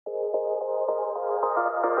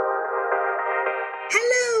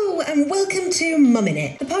and welcome to Mumming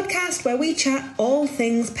It, the podcast where we chat all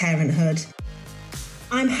things parenthood.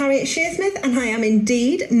 I'm Harriet Shearsmith and I am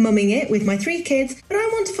indeed mumming it with my 3 kids, but I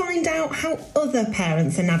want to find out how other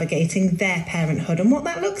parents are navigating their parenthood and what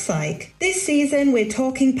that looks like. This season we're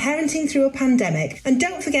talking parenting through a pandemic, and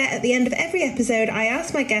don't forget at the end of every episode I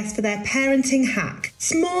ask my guests for their parenting hack.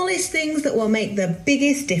 Smallest things that will make the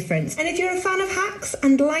biggest difference. And if you're a fan of hacks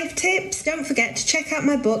and life tips, don't forget to check out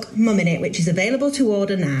my book Mumming It, which is available to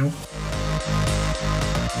order now.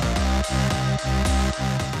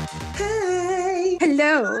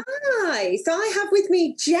 Hello. Hi. So I have with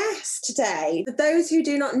me Jess today. For those who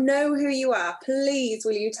do not know who you are, please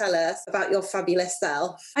will you tell us about your fabulous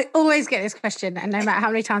self? I always get this question, and no matter how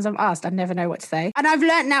many times I'm asked, I never know what to say. And I've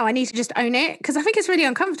learned now I need to just own it, because I think it's really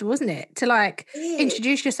uncomfortable, isn't it? To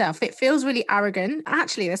introduce yourself. It feels really arrogant.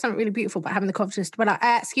 Actually, there's something really beautiful about having the confidence to be like,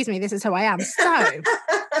 excuse me, this is who I am. So,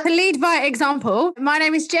 to lead by example, my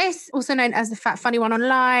name is Jess, also known as the Fat Funny One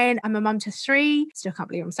online. I'm a mum to 3. Still can't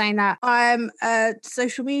believe I'm saying that. I'm a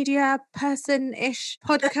social media person-ish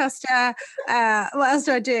podcaster. What else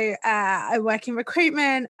do I do? I work in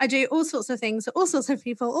recruitment. I do all sorts of things for all sorts of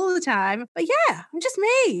people all the time. But yeah, I'm just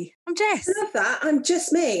me. I'm Jess. I love that. I'm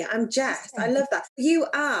just me. I'm Jess. I love that. You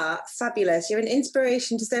are fabulous. You're an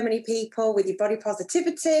inspiration to so many people with your body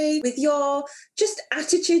positivity, with your just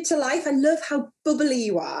attitude to life. I love how bubbly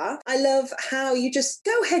you are. I love how you just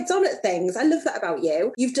go heads on at things. I love that about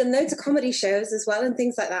you. You've done loads of comedy shows as well and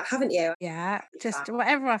things like that, haven't you? Yeah, just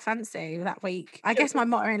whatever I fancy that week. I guess my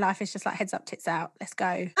motto in life is just like heads up, tits out. Let's go.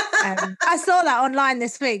 I saw that online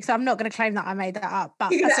this week, so I'm not going to claim that I made that up.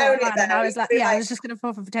 But I saw it online and I was like, I was just going to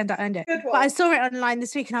fall and pretend I owned it. But I saw it online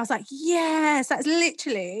this week and I was like, yes,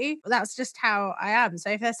 that's just how I am.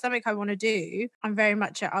 So if there's something I want to do, I'm very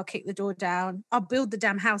much I'll kick the door down. I'll build the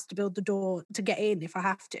damn house to build the door to get in if I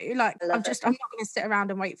have to. Like I'm not going to sit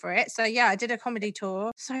around and wait for it. So yeah, I did a comedy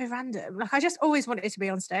tour. So random. Like I just always wanted to be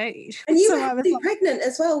on stage. And you were pregnant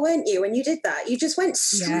as well, weren't you? When you did that, you just went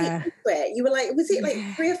straight into it. You were like, was it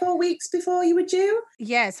like 3 or 4 weeks before you were due?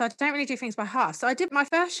 Yeah, so I don't really do things by half. So I did my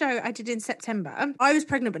first show I did in September. I was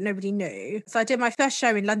pregnant, but nobody knew. So I did my first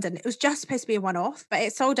show in London. It was just supposed to be a one-off, but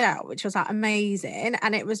it sold out, which was like amazing.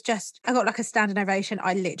 And it was just, I got like a standing ovation.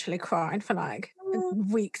 I literally cried for like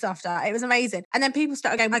weeks after. It was amazing. And then people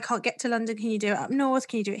started going, I can't get to London. Can you do it up north?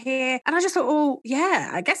 Can you do it here? And I just thought, oh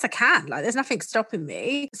yeah, I guess I can. Like there's nothing stopping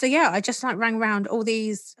me. So yeah, I just like rang around all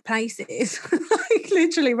these places, like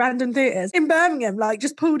literally random theatres in Birmingham, like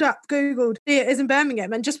just pulled up, Googled theatres in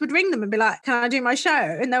Birmingham and just would ring them and be like, can I do my show?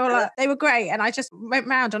 And they were like, they were great. And I just went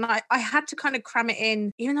round and I had to kind of cram it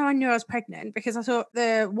in, even though I knew I was pregnant, because I thought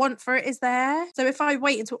the want for it is there. So if I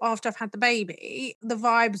wait until after I've had the baby, the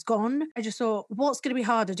vibe's gone. I just thought, what's going to be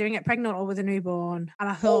harder, doing it pregnant or with a newborn? And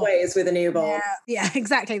I thought, always with a newborn. Yeah,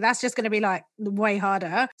 exactly. That's just going to be like way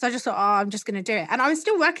harder. So I just thought, I'm just going to do it. And I was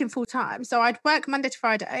still working full time. So I'd work Monday to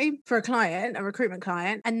Friday for a client, a recruitment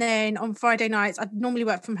client. And then on Friday nights, I'd normally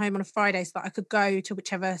work from home on a Friday so that I could go to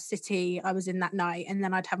whichever city I was in that night. And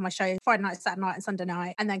then I'd have my show Friday night, Saturday night and Sunday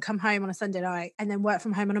night, and then come home on a Sunday night and then work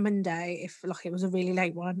from home on a Monday if like it was a really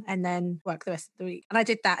late one, and then work the rest of the week. And I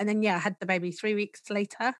did that. And then, I had the baby 3 weeks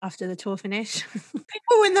later after the tour finished.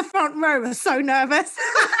 People in the front row were so nervous.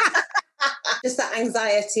 Just that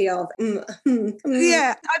anxiety of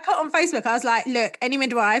Yeah, I put on Facebook, I was like, look, any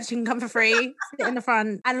midwives, you can come for free, sit in the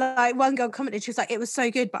front. And like one girl commented, she was like, it was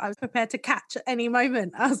so good, but I was prepared to catch at any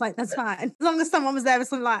moment. I was like, that's fine. As long as someone was there with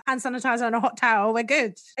some like hand sanitizer and a hot towel, we're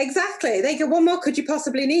good. Exactly. They go, what more could you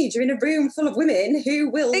possibly need? You're in a room full of women who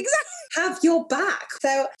will have your back.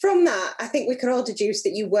 So from that, I think we can all deduce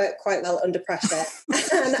that you work quite well under pressure.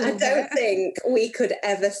 And I don't think we could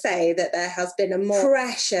ever say that there has been a more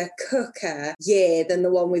pressure cooker year than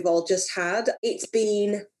the one we've all just had. It's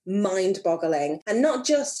been mind-boggling, and not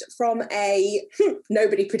just from a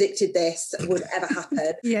nobody predicted this would ever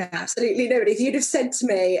happen. Absolutely nobody. If you'd have said to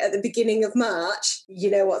me at the beginning of March, you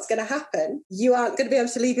know what's going to happen, you aren't going to be able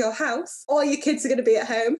to leave your house, all your kids are going to be at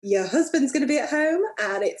home, your husband's going to be at home,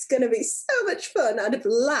 and it's going to be so much fun, I'd have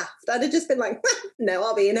laughed. I'd have just been like, no,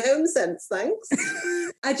 I'll be in home since, thanks.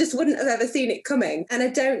 I just wouldn't have ever seen it coming. And I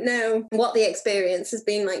don't know what the experience has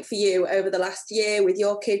been like for you over the last year with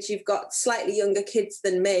your kids. You've got slightly younger kids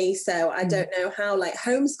than me, so I don't know how like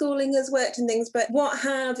homeschooling has worked and things, but what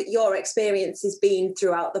have your experiences been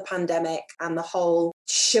throughout the pandemic and the whole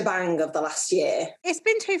shebang of the last year? It's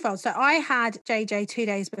been twofold. So I had JJ 2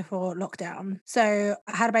 days before lockdown. So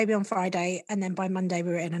I had a baby on Friday, and then by Monday we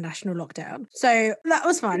were in a national lockdown. So that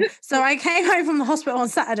was fun. So I came home from the hospital on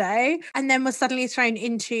Saturday and then was suddenly thrown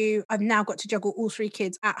into, I've now got to juggle all 3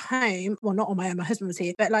 kids at home. Well, not on my own, my husband was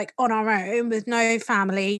here, but like on our own with no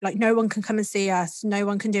family. Like no one can come and see us. No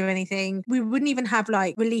one can do anything. We wouldn't even have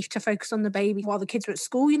like relief to focus on the baby while the kids were at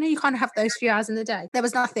school. You know, you kind of have those few hours in the day. There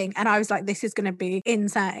was nothing. And I was like, this is going to be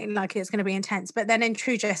insane. Like it's going to be intense. But then in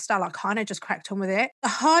true Jess style, I kind of just cracked on with it. The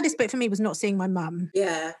hardest bit for me was not seeing my mum.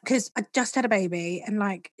 Yeah. Because I just had a baby and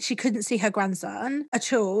like she couldn't see her grandson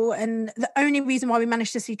at all. And the only reason why we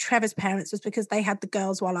managed to see Trevor's parents was because they had the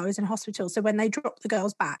girls while I was in hospital. So when they dropped the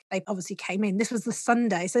girls back, they obviously came in. This was the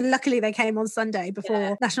Sunday. So luckily they came on Sunday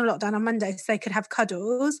before national lockdown on Monday so they could have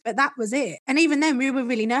cuddles. But that was it. And even then we were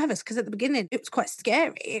really nervous because at the beginning it was quite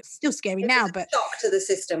scary. It's still scary now, but shock to the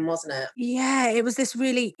system, wasn't it? Yeah, it was this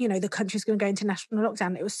really, you know, the country's going to go into national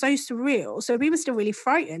lockdown. It was so surreal. So we were still really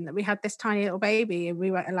frightened that we had this tiny little baby and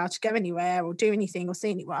we weren't allowed to go anywhere or do anything or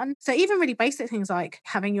see anyone. So even really basic things like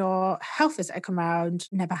having your health visitor come around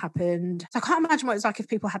never happened. So I can't imagine what it was like if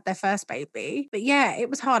people had their first baby. But yeah, it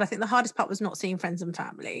was hard. I think the hardest part was not seeing friends and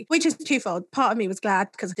family, which is twofold. Part of me was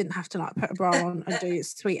glad because I didn't have to like put a bra on and do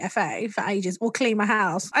sweet FA for ages or clean my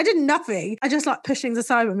house. I did nothing. I just like pushed things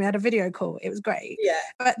aside when we had a video call. It was great. Yeah.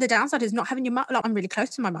 But the downside is not having your mum. Like, I'm really close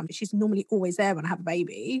to my mum. She's normally always there when I have a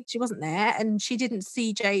baby. She wasn't there and she didn't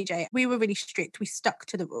see JJ. We were really strict. We stuck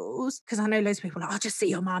to the rules because I know loads of people are like, I'll just see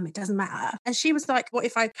your mum. It doesn't matter. And she was like, what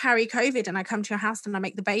if I carry COVID and I come to your house and I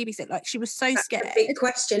make the baby sick? Like she was so scared. That's a big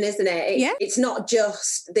question, isn't it? It's not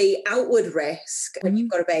just the outward risk when you've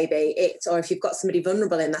got a baby, or if you've got somebody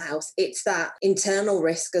vulnerable in the house, it's that internal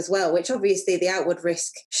risk as well, which obviously the outward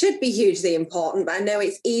risk should be hugely important, but I know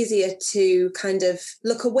it's easier to kind of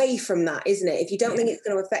look away from that, isn't it? If you don't think it's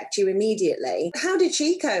going to affect you immediately. How did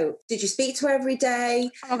she cope? Did you speak to her every day?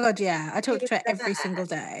 Oh God, yeah. I talked to her every single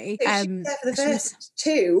day. So she was there for the first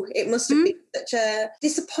 2. It must have been such a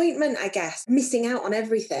disappointment, I guess, missing out on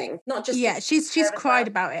everything. Not just she's cried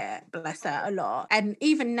about it, bless her, a lot. And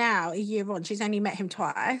even now, a year on, she's only met him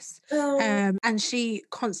twice. And she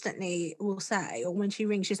constantly will say, or when she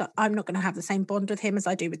rings, she's like, I'm not going to have the same bond with him as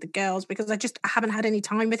I do with the girls because I haven't had any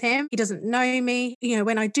time with him. He doesn't know me. You know,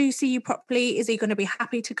 when I do see you properly, is he going to be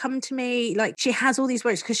happy to come to me? Like she has all these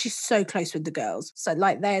worries because she's so close with the girls. So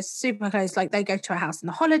like they're super close. Like they go to her house in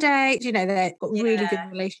the holidays, you know, they've got really good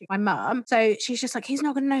relationship with my mum. So she's just like, he's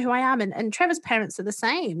not going to know who I am. And Trevor's parents are the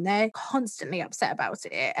same. They're constantly upset about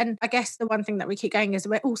it. And I guess the one thing that we keep going is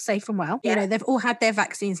we're all safe and well. You know, they've all had their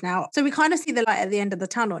vaccines now. So we kind of see the light at the end of the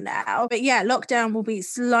tunnel now. But yeah, lockdown will be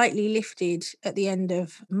slightly lifted at the end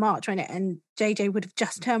of March, won't it? And JJ would have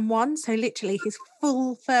just turned 1. So literally his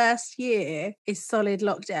full first year is solid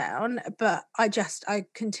lockdown. But I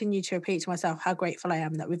continue to repeat to myself how grateful I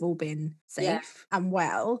am that we've all been safe and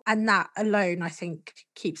well. And that alone, I think,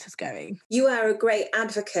 keeps us going. You are a great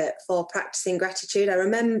advocate for practicing gratitude. I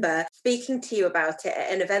remember speaking to you about it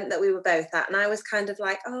at an event that we were both at. And I was kind of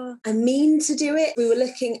like, oh, I mean to do it. We were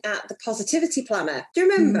looking at the positivity planner. Do you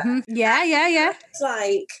remember? Mm-hmm. Yeah. It's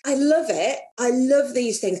like, I love it. I love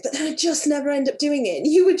these things, but then I just never end up doing it. And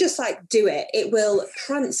you would just like, do it. It will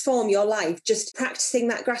transform your life. Just practicing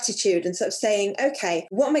that gratitude and sort of saying, okay,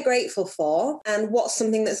 what am I grateful for? And what's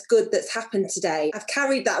something that's good that's happened today? I've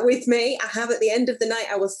carried that with me. I have at the end of the night,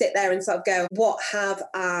 I will sit there and sort of go, what have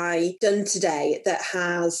I done today that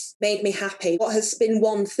has made me happy? What has been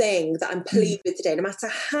one thing that I'm pleased with today, no matter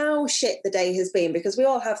how shit the day has been, because we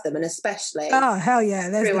all have them, and especially throughout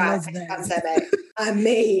the pandemic. I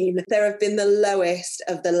mean, there have been the lowest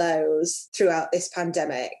of the lows throughout this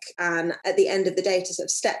pandemic. And at the end of the day, to sort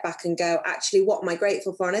of step back and go, actually, what am I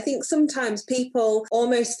grateful for? And I think sometimes people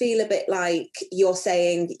almost feel a bit like you're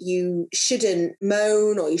saying you shouldn't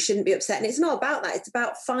moan or you shouldn't be upset. And it's not about that. It's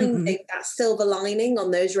about finding that silver lining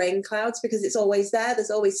on those rain clouds, because it's always there.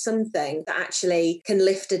 There's always something that actually can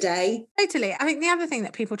lift a day. Totally. I think the other thing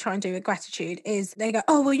that people try and do with gratitude is they go,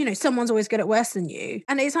 oh, well, you know, someone's always good at worse than you.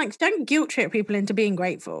 And it's like, don't guilt trip people into being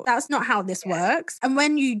grateful. That's not how this works. And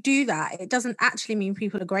when you do that, it doesn't actually mean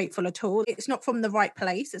people are grateful at all. It's not from the right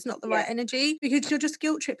place. It's not the right energy, because you're just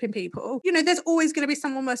guilt tripping people. You know, there's always going to be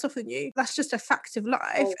someone worse off than you. That's just a fact of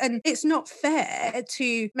life. And it's not fair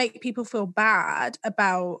to make people feel bad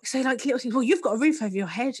about, say like little things, well, you've got a roof over your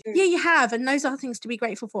head. Yeah, you have. And those are things to be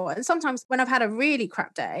grateful for. And sometimes when I've had a really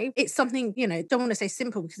crap day, it's something, you know, don't want to say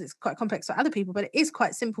simple because it's quite complex for other people, but it is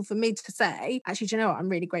quite simple for me to say, actually, do you know what? I'm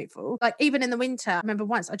really grateful. Like even in the winter, I remember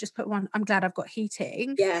once I just put one, I'm glad I've got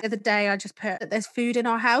heating. Yeah. The other day I just put that there's food in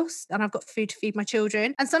our house and I've got food to feed my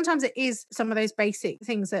children. And sometimes it is some of those basic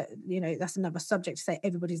things that, that's another subject to say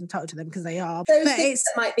everybody's entitled to them, because they are. Those things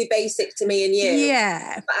that might be basic to me and you.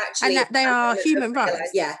 Yeah. But actually, and that they are human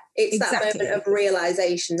rights. Yeah. It's exactly. That moment of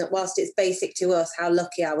realization that whilst it's basic to us, how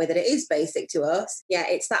lucky are we that it is basic to us? Yeah,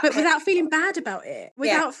 it's that. But without feeling bad about it,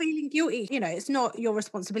 without feeling guilty. It's not your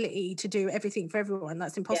responsibility to do everything for everyone.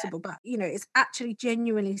 That's impossible. But, it's actually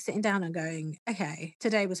genuinely sitting down and going, okay,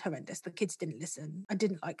 today was horrendous. The kids didn't listen. I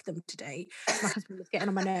didn't like them today. My husband was getting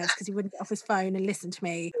on my nerves because he wouldn't get off his phone and listen to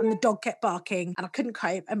me. And the dog kept barking and I couldn't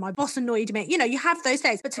cope. And my boss annoyed me. You have those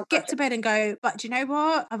days. But to get to bed and go, but do you know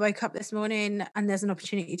what? I woke up this morning and there's an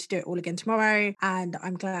opportunity to do it all again tomorrow. And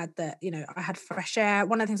I'm glad that, I had fresh air.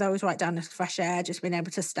 One of the things I always write down is fresh air, just being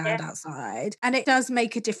able to stand outside. And it does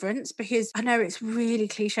make a difference, because I know it's really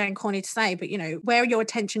cliche and corny to say, but where your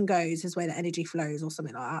attention goes is where the energy flows, or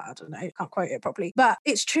something like that. I don't know, can't quote it properly, but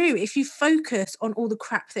it's true. If you focus on all the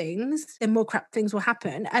crap things, then more crap things will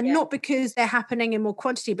happen. And not because they're happening in more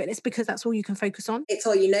quantity, but it's because that's all you can focus on. It's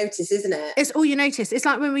all you notice, isn't it? It's all you notice. It's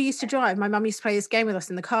like when we used to drive, my mum used to play this game with us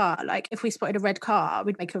in the car. Like if we spotted a red car,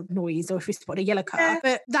 we'd make a noise, or if we spotted a yellow car,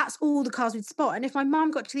 but that's all the cars we'd spot. And if my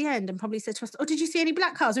mum got to the end and probably said to us, oh, did you see any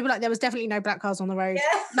black cars? We were like, there was definitely no black cars on the road.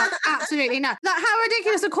 Like absolutely no. Like how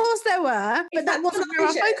ridiculous. Of course there were, but that wasn't where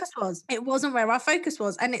our focus was. It wasn't where our focus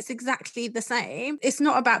was. And it's exactly the same. It's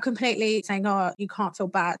not about completely saying, oh, you can't feel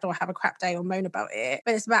bad or have a crap day or moan about it,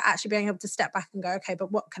 but it's about actually being able to step back and go, okay,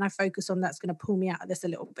 but what can I focus on that's going to pull me out of this a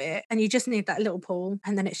little bit? And you just need that little pull,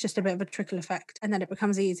 and then it's just a bit of a trickle effect, and then it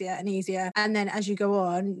becomes easier and easier. And then as you go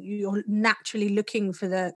on, you're naturally looking for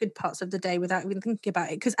the good parts of the day without even thinking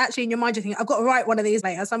about it, because actually in your mind you think, I've got to write one of these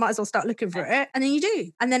later, so I might as well start looking for it. And then you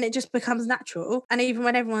do, and then it just becomes natural. And even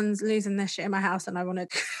when everyone's losing their shit in my house and I want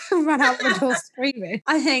to run out the door screaming,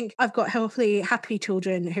 I think I've got healthy, happy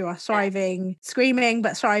children who are thriving, screaming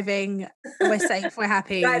but thriving. We're safe, we're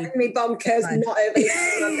happy. Driving me bonkers, not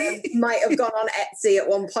overly might have gone on Etsy at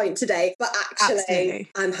one point today, but actually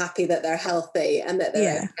I'm happy that they're healthy and that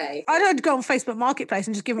they're okay. I'd go on Facebook Marketplace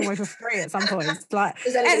and just give them away for free at some point. Like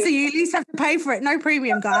Etsy, you at least have to pay for it. No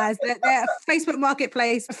premium, guys. They're Facebook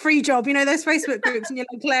Marketplace, a free job. Those Facebook groups in your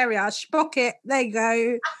local area. Spock it. There you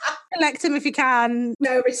go. Collect them if you can.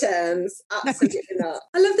 No returns. Absolutely not.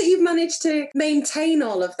 I love that you've managed to maintain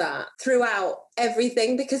all of that throughout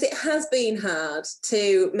everything, because it has been hard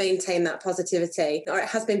to maintain that positivity, or it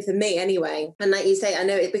has been for me anyway. And like you say, I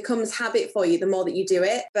know it becomes habit for you the more that you do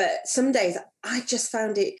it, but some days I just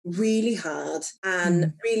found it really hard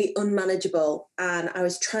and really unmanageable. And I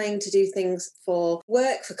was trying to do things for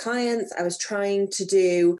work, for clients. I was trying to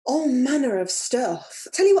do all manner of stuff.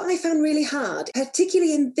 Tell you what I found really hard,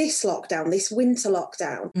 particularly in this lockdown, this winter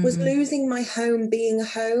lockdown, was losing my home being a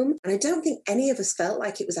home. And I don't think any of us felt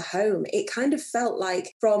like it was a home. It kind of felt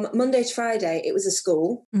like from Monday to Friday, it was a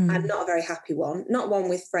school, and not a very happy one, not one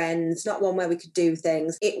with friends, not one where we could do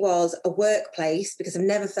things. It was a workplace, because I've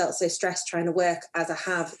never felt so stressed trying to work as I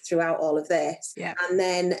have throughout all of this. And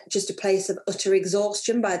then just a place of utter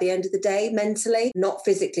exhaustion by the end of the day, mentally, not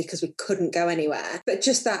physically because we couldn't go anywhere, but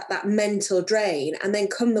just that mental drain. And then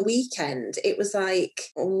come the weekend, it was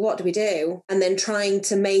like, what do we do? And then trying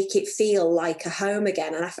to make it feel like a home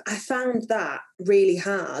again. And I found that really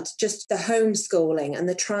hard, just the homeschooling and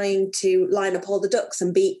the trying to line up all the ducks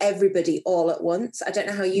and be everybody all at once. I don't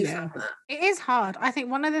know how you found that. It is hard. I think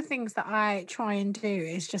one of the things that I try and do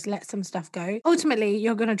is just let some stuff go. Ultimately,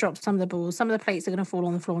 you're going to drop some of the balls. Some of the plates are going to fall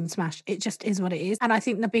on the floor and smash. It just is what it is. And I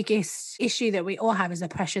think the biggest issue that we all have is the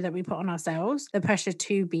pressure that we put on ourselves, the pressure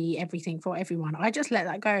to be everything for everyone. I just let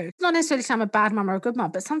that go. It's not necessarily saying I'm a bad mum or a good mum,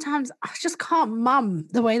 but sometimes I just can't mum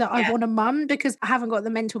the way that I want to mum, because I haven't got the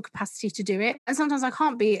mental capacity to do it. And sometimes I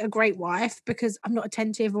can't be a great wife because I'm not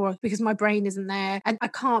attentive, or because my brain isn't there. And I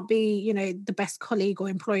can't be, the best colleague or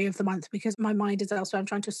employee of the month because my mind is elsewhere. I'm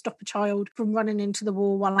trying to stop a child from running into the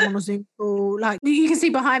wall while I'm on a Zoom call. Like you can see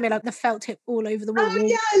behind me, like the felt tip all over the wall. Oh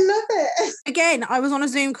yeah, I love it. Again, I was on a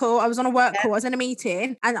Zoom call, I was on a work call, I was in a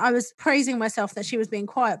meeting, and I was praising myself that she was being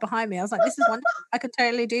quiet behind me. I was like, this is wonderful. I could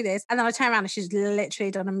totally do this. And then I turned around and she's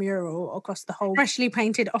literally done a mural across the whole freshly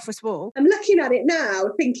painted office wall. I'm looking at it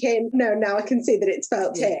now thinking, no, now I can see that it's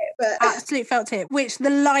felt tip. But absolute felt tip, which the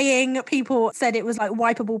lying people said it was like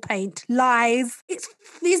wipeable paint. Lies. It's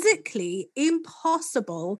physically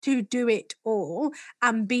impossible to do it all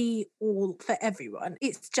and be all for everyone.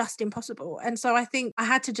 It's just impossible. And so I think I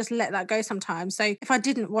had to just let that go sometimes. So if I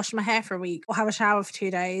didn't wash my hair for a week or have a shower for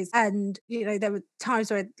 2 days, and there were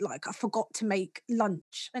times where like I forgot to make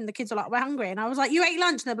lunch and the kids were like, we're hungry, and I was like, you ate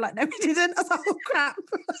lunch? And they were like, no, we didn't. I was like, oh crap.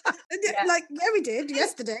 Like, yeah, we did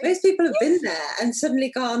yesterday. Most people have been there and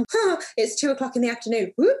suddenly gone, it's 2:00 in the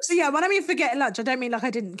afternoon. Whoops. So yeah, when I mean forget lunch, I don't mean like I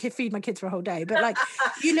didn't feed my kids for a whole day, but like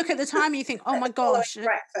you look at the time and you think, oh my gosh.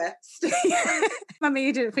 Breakfast. Mummy,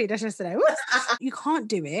 you didn't feed us yesterday. You can't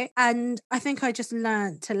do it. And I think I just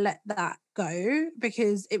learned to let that go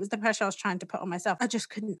because it was the pressure I was trying to put on myself. I just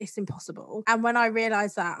couldn't, it's impossible. And when I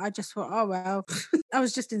realized that, I just thought, oh well, I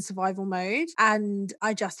was just in survival mode, and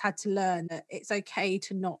I just had to learn that it's okay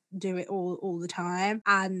to not do it all the time.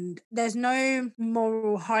 And there's no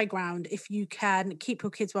moral high ground if you can keep your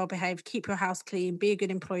kids well behaved, keep your house clean, be a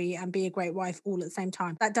good employee and be a great wife all at the same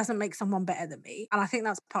time. That doesn't make someone better than me. And I think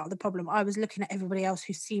that's part of the problem. I was looking at everybody else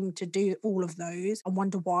who seemed to do all of those and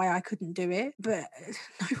wonder why I couldn't do it, but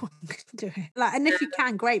no one can do it. Like, and if you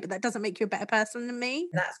can, great, but that doesn't make you a better person than me.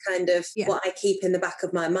 That's kind of what I keep in the back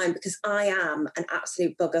of my mind, because I am an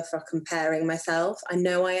absolute bugger for comparing myself. I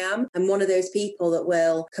know I am. I'm one of those people that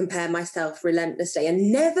will compare myself relentlessly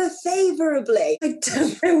and never favourably. I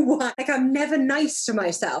don't know why. Like, I'm never nice to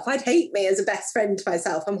myself. I'd hate me as a best friend to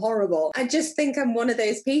myself. I'm horrible. I just think I'm one of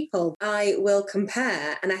those people. I will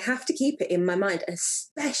compare, and I have to keep it in my mind,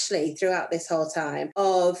 especially throughout this whole time,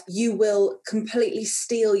 of you will completely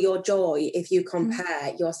steal your joy if you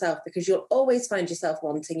compare yourself, because you'll always find yourself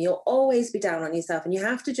wanting, you'll always be down on yourself, and you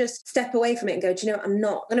have to just step away from it and go, do you know, I'm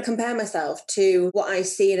not going to compare myself to what I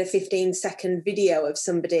see in a 15-second video of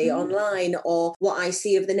somebody online, or what I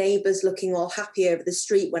see of the neighbours looking all happy over the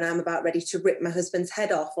street when I'm about ready to rip my husband's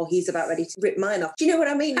head off, or he's about ready to rip mine off. Do you know what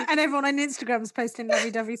I mean? And everyone on Instagram's posting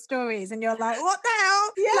lovey-dovey stories and you're like, what the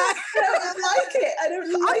hell? Yeah, like, I don't like it. I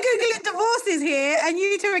don't like I'm Googling divorces here and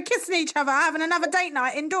you two are kissing each other, having another date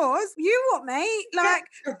night indoors. You what, mate? Like,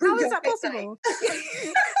 how is that possible?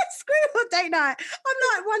 Screw your date night.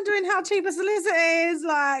 I'm like wondering how cheap a solicitor is,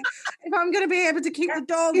 like if I'm going to be able to keep the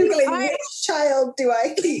dog. Which child do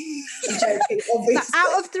I keep? I'm joking, obviously.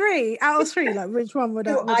 Out of three, like which one would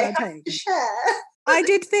I take? To share. I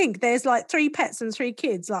did think there's like 3 pets and 3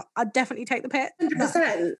 kids. Like, I'd definitely take the pet.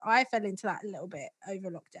 100%. I fell into that a little bit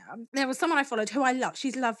over lockdown. There was someone I followed who I love.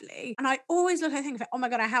 She's lovely. And I always look at her and think, oh my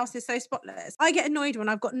God, our house is so spotless. I get annoyed when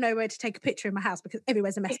I've got nowhere to take a picture in my house because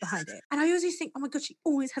everywhere's a mess behind it. And I always just think, oh my God, she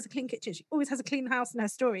always has a clean kitchen. She always has a clean house in her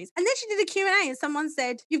stories. And then she did a Q&A and someone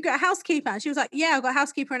said, you've got a housekeeper. And she was like, yeah, I've got a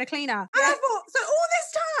housekeeper and a cleaner. And I thought, so all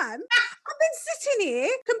this time, I've been sitting here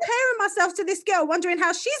comparing myself to this girl, wondering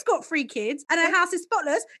how she's got 3 kids and her house is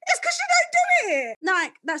spotless. It's because she don't do it.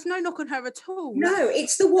 Like, that's no knock on her at all. No,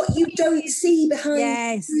 it's the what you don't see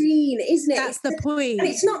behind the screen, isn't it? That's the point. And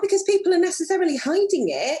it's not because people are necessarily hiding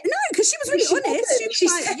it. No, because she was really honest. She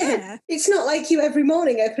was like, yeah. It's not like you every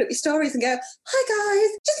morning open up your stories and go, hi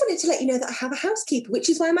guys, just wanted to let you know that I have a housekeeper, which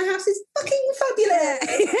is why my house is fucking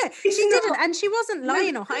fabulous. Yeah. She didn't, and she wasn't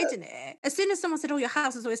lying or hiding it. As soon as someone said, oh, your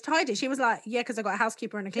house is always tidy, she was like, yeah, because I got a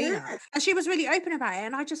housekeeper and a cleaner. Yeah. And she was really open about it.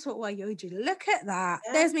 And I just thought, well, Yoji, look at that.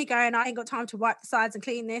 Yeah. There's me going, I ain't got time to wipe the sides and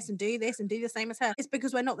clean this and do the same as her. It's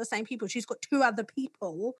because we're not the same people. She's got 2 other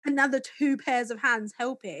people, another 2 pairs of hands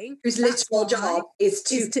helping. Whose literal job is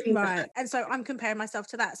to right. And so I'm comparing myself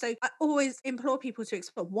to that. So I always implore people to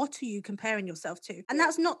explore, what are you comparing yourself to? And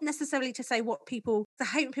that's not necessarily to say what people, I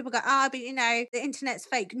hate when people go, but you know, the internet's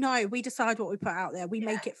fake. No, we decide what we put out there. We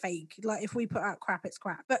make it fake. Like if we put out crap, it's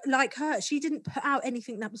crap. But like her, she didn't put out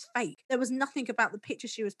anything that was fake. There was nothing about the picture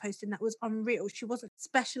she was posting that was unreal. She wasn't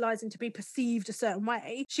specializing to be perceived a certain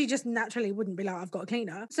way. She just naturally wouldn't be like, I've got a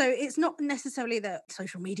cleaner. So it's not necessarily that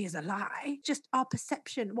social media is a lie, just our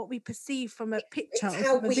perception, what we perceive from a picture. It's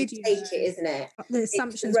how we take it, isn't it? The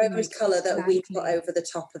assumptions. It's the rose colour that we put over the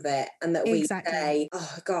top of it, and that we say,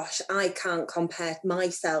 oh gosh, I can't compare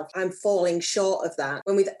myself. I'm falling short of that,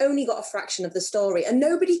 when we've only got a fraction of the story, and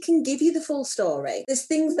nobody can give you the full story. There's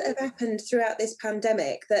things that have happened throughout this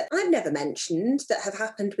pandemic that I've never mentioned, that have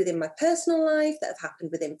happened within my personal life, that have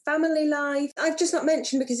happened within family life. I've just not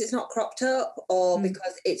mentioned because it's not cropped up, or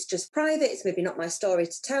because it's just private. It's maybe not my story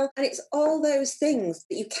to tell. And it's all those things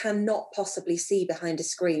that you cannot possibly see behind a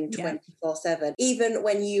screen 24/7. Even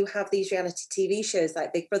when you have these reality TV shows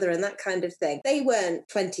like Big Brother and that kind of thing, they weren't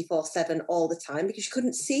 24/7 all the time because you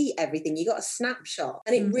couldn't see everything. You got a snapshot,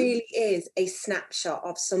 and it really is a snapshot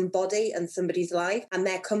of somebody and somebody's life and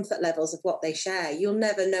their comfort levels of what they share. You'll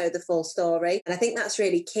never know the full story. And I think that's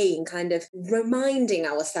really key in kind of reminding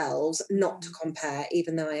ourselves not to compare,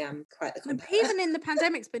 even though I am quite the comparer. Even in the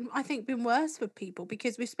pandemic's been, I think, been worse for people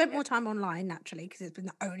because we've spent more time online naturally because it's been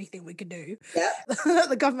the only thing we could do.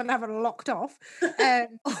 The government haven't locked off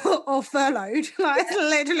or furloughed. Like, it's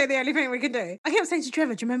literally the only thing we can do. I kept saying to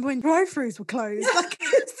Trevor, do you remember when drive-thrus were closed? Like,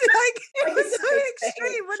 it was so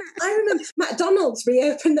extreme, wasn't it? I remember McDonald's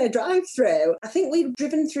reopened their drive-through. I think we'd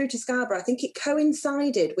driven through to Scarborough. I think it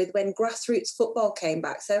coincided with when grassroots football came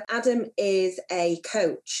back. So Adam is a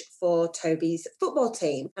coach for Toby's football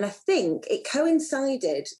team. And I think it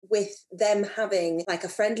coincided with them having like a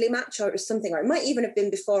friendly match, or it was something, or it might even have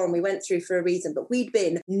been before and we went through for a reason, but we'd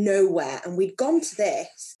been nowhere and we'd gone to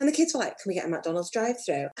this. And the kids were like, can we get a McDonald's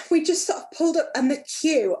drive-through? We just sort of pulled up and the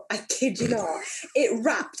queue, I kid you not, it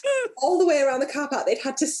wrapped all the way around the car park. They'd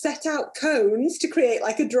had to set out cones to create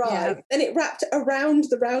like a drive. Yeah. Then it wrapped around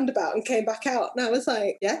the roundabout and came back out. And I was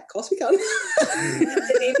like, yeah, of course we can. I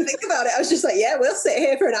didn't even think about it. I was just like, yeah, we'll sit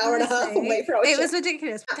here for an hour and a half and wait for our It was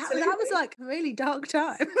ridiculous. That was like a really dark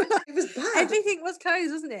time. It was bad. Everything was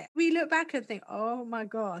closed, wasn't it? We look back and think, oh my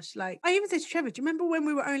gosh. Like, I even said to Trevor, do you remember when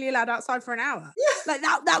we were only allowed outside for an hour? Yeah. Like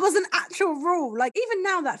that was an actual rule. Like even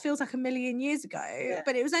now that feels like a million years ago. Yeah.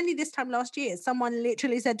 But it was only this time last year. Someone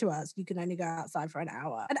literally said to us, you can only go outside for an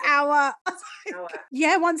hour. An hour.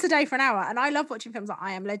 Yeah, once a day for an hour. And I love watching films like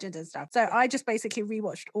I Am Legend and stuff. So I just basically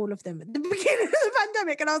rewatched all of them at the beginning of the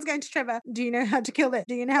pandemic. And I was going to Trevor, do you know how to kill this?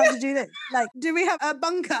 Do you know how to do this? Like, do we have a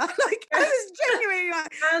bunker? Like, I was genuinely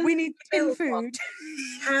like, we need tin food.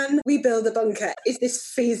 Can we build a bunker? Is this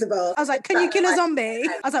feasible? I was like, can you kill a zombie?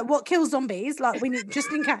 I was like, what kills zombies? Like, we need,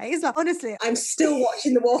 just in case. Like, honestly. I'm still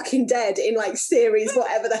watching The Walking Dead in like series,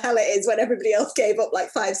 whatever the hell it is, when everybody else gave up like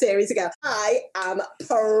 5 series ago. I am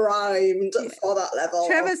primed for that level.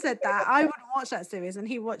 Trevor said that. I wouldn't watch that series and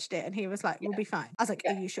he watched it and he was like, we'll be fine. I was like,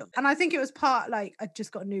 are you sure? And I think it was part like, I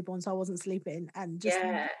just got a newborn, so I wasn't sleeping and just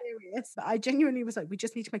serious. But I genuinely was like, we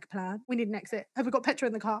just need to make a plan. We need an exit. Have we got petrol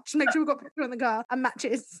in the car? Just make sure we've got petrol in the car and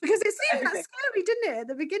matches. Because it seemed that scary, didn't it, at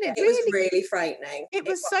the beginning? It was really frightening. It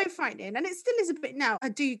was so frightening. And it still is a bit now. I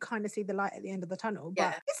do kind of see the light at the end of the tunnel,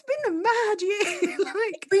 but it's been a mad year.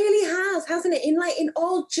 It really has, hasn't it? In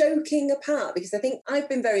all joking apart, because I think I've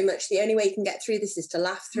been very much the only way you can get through this is to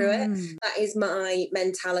laugh through it. That is my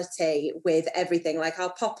mentality with everything. Like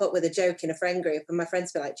I'll pop up with a joke in a friend group and my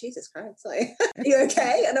friends be like, Jesus Christ, like, are you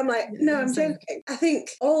okay? And I'm like, no, I'm joking. I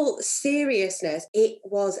think all seriousness, it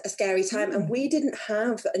was a scary time and we didn't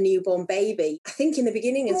have a newborn baby. I think in the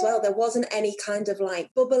beginning as well, there wasn't any kind of like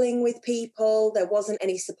bubbling with people. There wasn't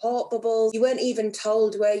any support bubbles. You weren't even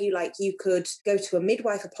told where you could go to a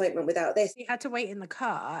midwife appointment without this. You had to wait in the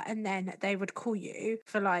car and then they would call you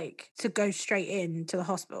for like to go straight in to the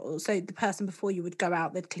hospital. So the person before you would go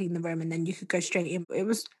out, they'd clean the room and then you could go straight in. It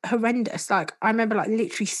was horrendous. Like I remember like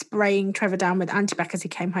literally spraying Trevor down with antibac as he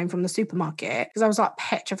came home from the supermarket because I was like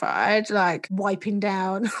petrified, like wiping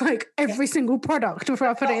down like every single product before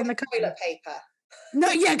I put it in the car. Toilet paper. No,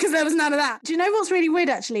 yeah, because there was none of that. Do you know what's really weird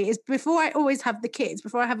actually is before I always have the kids,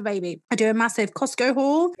 before I have a baby, I do a massive Costco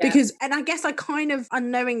haul because, and I guess I kind of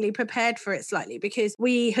unknowingly prepared for it slightly because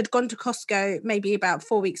we had gone to Costco maybe about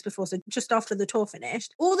 4 weeks before, so just after the tour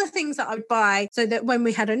finished, all the things that I would buy so that when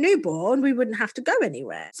we had a newborn, we wouldn't have to go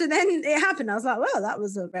anywhere. So then it happened. I was like, well, that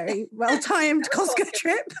was a very well-timed Costco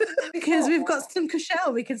trip because we've got some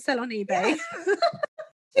Cushelle we can sell on eBay.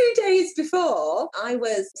 2 days before, I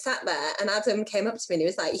was sat there and Adam came up to me and he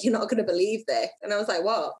was like, you're not going to believe this. And I was like,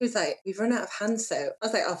 what? He was like, we've run out of hand soap. I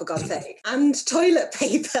was like, oh, for God's sake. And toilet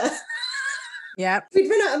paper. Yeah. We'd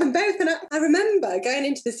run out of them both. And I remember going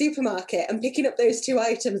into the supermarket and picking up those 2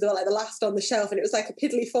 items that were like the last on the shelf. And it was like a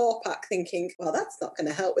piddly 4-pack thinking, well, that's not going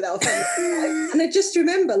to help with our family. And I just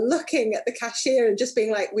remember looking at the cashier and just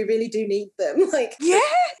being like, we really do need them. Like, yeah,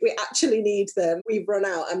 we actually need them. We've run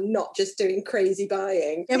out. I'm not just doing crazy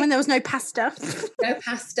buying. Yeah, when there was no pasta. No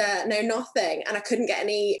pasta, no nothing. And I couldn't get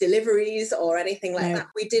any deliveries or anything like that.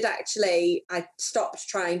 We did actually, I stopped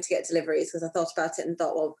trying to get deliveries because I thought about it and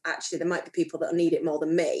thought, well, actually, there might be people that need it more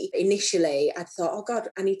than me. Initially, I thought, oh God,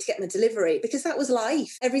 I need to get my delivery because that was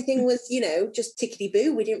life. Everything was, just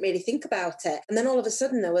tickety-boo. We didn't really think about it. And then all of a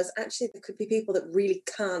sudden there could be people that really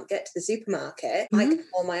can't get to the supermarket. I can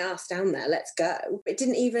haul my ass down there. Let's go. It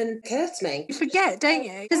didn't even occur to me. You forget, don't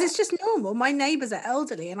you? Because it's just normal. My neighbours are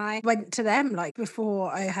elderly and I went to them like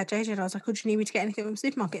before I had JJ and I was like, oh, do you need me to get anything from the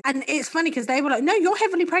supermarket? And it's funny because they were like, no, you're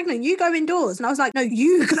heavily pregnant. You go indoors. And I was like, no,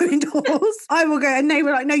 you go indoors. I will go. And they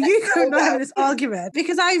were like, no, you go indoors. Argument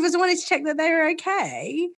because I wanted to check that they were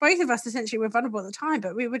okay. Both of us essentially were vulnerable at the time,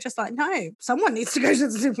 but we were just like, no, someone needs to go to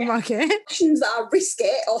the supermarket. Options are risk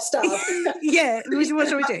it or starve. Yeah, what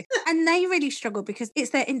shall we do? And they really struggle because it's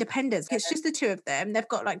their independence. It's just the two of them. They've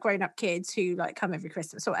got like grown-up kids who like come every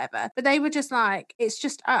Christmas or whatever, but they were just like, it's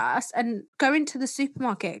just us. And going to the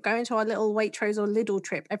supermarket, going to our little Waitrose or Lidl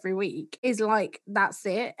trip every week is like, that's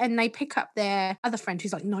it. And they pick up their other friend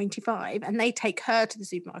who's like 95 and they take her to the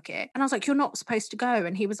supermarket. And I was like, you're not supposed to go.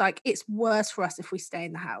 And he was like, it's worse for us if we stay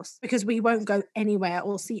in the house because we won't go anywhere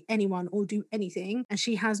or see anyone or do anything. And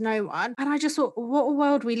she has no one. And I just thought, what a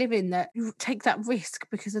world we live in that you take that risk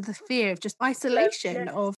because of the fear of just isolation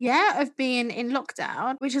of being in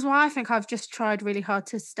lockdown, which is why I think I've just tried really hard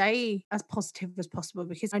to stay as positive as possible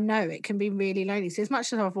because I know it can be really lonely. So as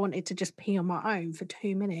much as I've wanted to just pee on my own for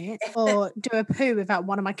 2 minutes or do a poo without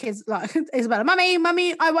one of my kids, like Isabella,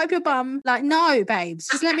 mummy, I wipe your bum. Like, no, babes,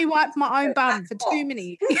 just let me wipe my own bum for 2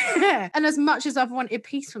 minutes. Yeah. And as much as I've wanted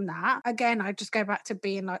peace from that, again, I just go back to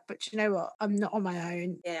being like, but you know what? I'm not on my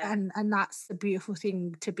own. Yeah. And that's the beautiful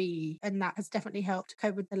thing to be. And that has definitely helped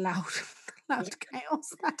cope with the loud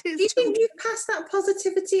chaos. That is. Do you think you've passed that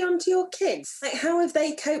positivity on to your kids? Like, how have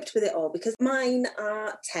they coped with it all? Because mine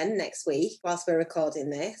are 10 next week whilst we're recording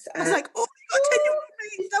this. I was like, oh,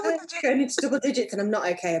 you got 10-year-old going into double digits, and I'm not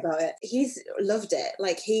okay about it. He's loved it.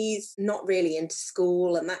 Like, he's not really into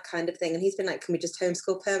school and that kind of thing. And he's been like, can we just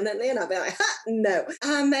homeschool permanently? And I'll be like, no.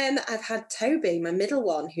 And then I've had Toby, my middle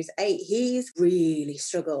one, who's 8. He's really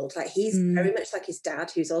struggled. Like, he's very much like his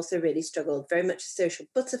dad, who's also really struggled. Very much a social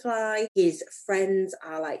butterfly. His friends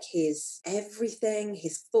are like his everything.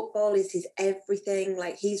 His football is his everything.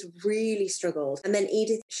 Like, he's really struggled. And then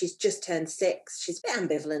Edith, she's just turned 6. She's a bit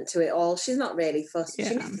ambivalent to it all. She's not really fussed.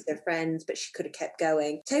 She misses her friends, but she could have kept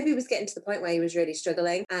going. Toby was getting to the point where he was really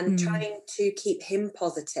struggling, and trying to keep him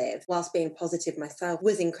positive whilst being positive myself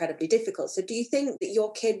was incredibly difficult. So do you think that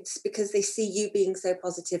your kids, because they see you being so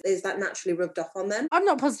positive, is that naturally rubbed off on them? I'm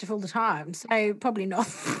not positive all the time, so probably not.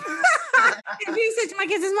 If you said to my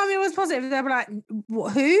kids, his mummy was positive, they'll be like,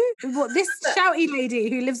 what, who? What, this shouty lady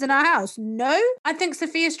who lives in our house? No. I think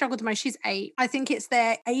Sophia struggled the most. She's 8. I think it's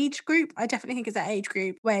their age group. I definitely think it's their age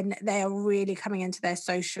group when they are really coming into their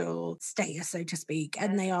social status, so to speak,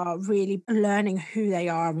 and they are really learning who they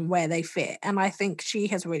are and where they fit. And I think she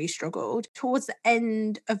has really struggled. Towards the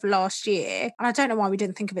end of last year, and I don't know why we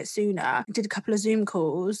didn't think of it sooner, I did a couple of Zoom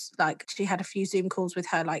calls. Like, she had a few Zoom calls with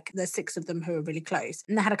her, like the 6 of them who were really close.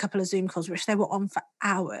 And they had a couple of Zoom calls, which they were on for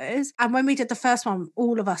hours. And when we did the first one,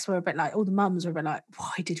 all of us were a bit like, all the mums were a bit like,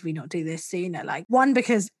 why did we not do this sooner? Like, one,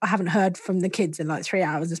 because I haven't heard from the kids in like 3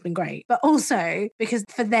 hours. It's been great. But also because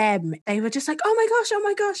for them, they were just like, oh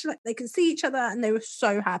my gosh, like they can see each other, and they were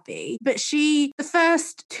so happy. But the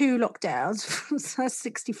first 2 lockdowns,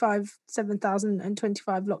 65,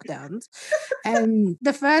 7,025 lockdowns,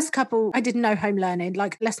 the first couple, I did no home learning.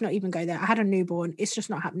 Like, let's not even go there. I had a newborn. It's just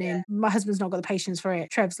not happening. Yeah. My husband's not got the patience for it.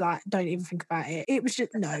 Trev's like, don't even think about it. It was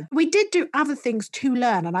just, no. We did do other things to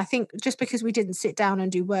learn. And I think just because we didn't sit down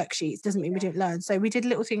and do worksheets doesn't mean we didn't learn. So we did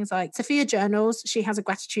little things like Sophia journals. She has a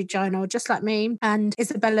gratitude journal, just like me. And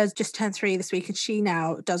Isabella's just turned 3 this week, and she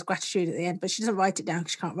now does gratitude at the end, but she doesn't write it down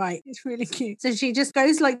because she can't write. It's really cute. So she just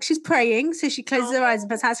goes like she's praying. So she closes her eyes and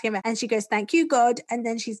puts her hands together, and she goes, thank you, God. And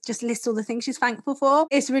then she just lists all the things she's thankful for.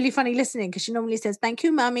 It's really funny listening because she normally says, thank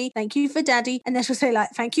you, mummy. Thank you for daddy. And then she'll say like,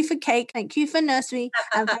 thank you for cake. Thank you for nursery.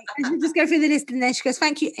 And she'll just go through the list, and then she goes,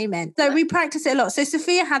 thank you, amen. So we practice it a lot. So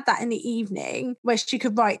Sophia had that in the evening where she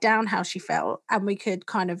could write down how she felt, and we could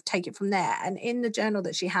kind of take it from there. And in the journal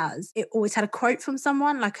that she has, it always had a quote from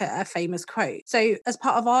someone, like a famous quote. So as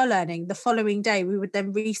part of our learning, the following day, we would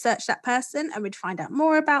then research that person, and we'd find out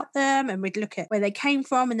more about them, and we'd look at where they came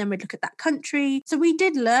from, and then we'd look at that country. So we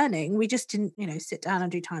did learning. We just didn't, sit down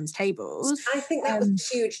and do times tables. I think that was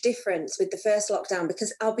a huge difference with the first lockdown,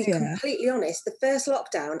 because I'll be completely honest, the first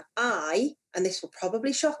lockdown, and this will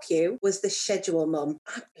probably shock you, was the schedule mum.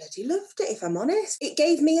 I bloody loved it, if I'm honest. It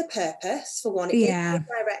gave me a purpose, for one. It gave me a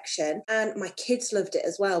direction. And my kids loved it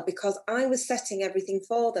as well, because I was setting everything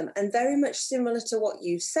for them. And very much similar to what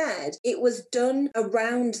you said, it was done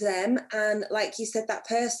around them. And like you said, that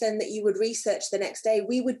person that you would research the next day,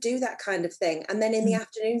 we would do that kind of thing. And then in the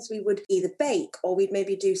afternoons, we would either bake, or we'd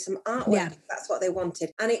maybe do some artwork, if that's what they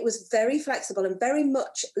wanted. And it was very flexible and very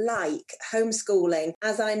much like homeschooling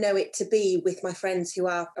as I know it to be, with my friends who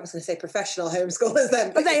are, I was going to say professional homeschoolers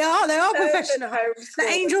then. But they are professional. The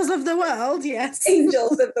angels of the world, yes.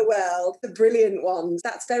 Angels of the world, the brilliant ones.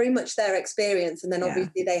 That's very much their experience. And then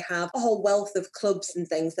obviously they have a whole wealth of clubs and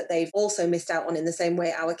things that they've also missed out on, in the same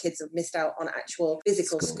way our kids have missed out on actual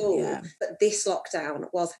physical school. Yeah. But this lockdown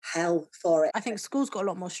was hell for it. I think schools got a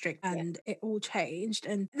lot more strict, and it all changed.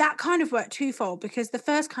 And that kind of worked twofold, because the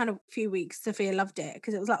first kind of few weeks, Sophia loved it,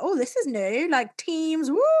 because it was like, oh, this is new, like teams,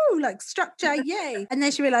 woo, like structure. structure, yay. And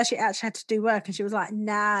then she realised she actually had to do work and she was like,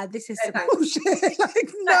 nah, this is some bullshit.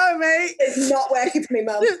 Like, no, mate. It's not working for me,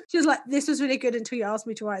 Mum. She was like, this was really good until you asked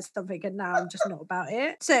me to write something and now I'm just not about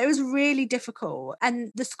it. So it was really difficult.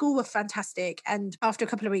 And the school were fantastic. And after a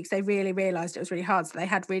couple of weeks, they really realised it was really hard. So they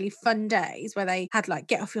had really fun days where they had like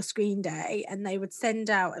get off your screen day and they would send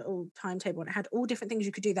out an all timetable and it had all different things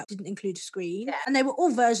you could do that didn't include a screen. Yeah. And they were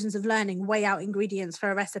all versions of learning, weigh out ingredients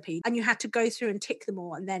for a recipe. And you had to go through and tick them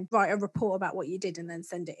all and then write a report about what you did and then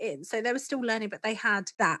send it in. So they were still learning, but they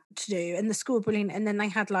had that to do. And the school were brilliant. And then they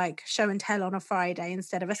had like show and tell on a Friday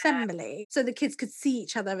instead of assembly. So the kids could see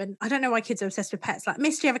each other. And I don't know why kids are obsessed with pets. Like,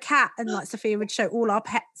 Miss, do you have a cat? And like Sophia would show all our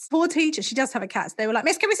pets. Poor teacher, she does have a cat. So they were like,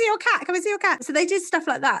 Miss, can we see your cat? Can we see your cat? So they did stuff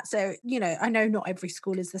like that. So, you know, I know not every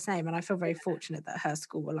school is the same. And I feel very fortunate that her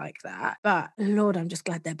school were like that. But Lord, I'm just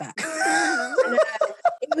glad they're back.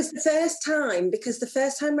 It was the first time, because the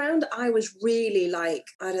first time round I was really like,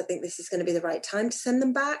 I don't think this is going to be the right time to send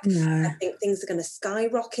them back. No. I think things are going to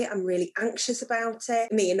skyrocket. I'm really anxious about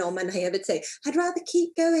it. Me and Norman here would say, I'd rather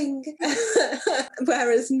keep going.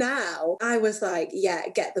 Whereas now I was like, yeah,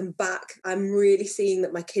 get them back. I'm really seeing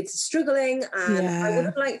that my kids are struggling and I would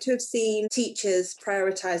have liked to have seen teachers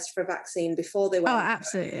prioritised for a vaccine before they went. Oh,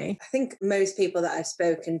 absolutely. I think most people that I've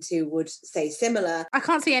spoken to would say similar. I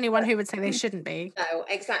can't see anyone who would say they shouldn't be. No,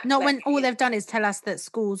 exactly. Not when all they've done is tell us that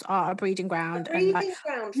schools are a breeding ground.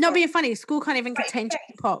 Not being funny, school can't even contain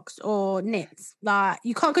chickenpox or nits. Like,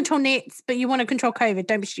 you can't control nits, but you want to control COVID.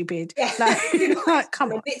 Don't be stupid. Yeah. Like,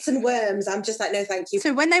 come on. Bits and worms. I'm just like, no, thank you.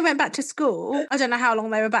 So when they went back to school, I don't know how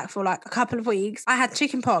long they were back for, like a couple of weeks. I had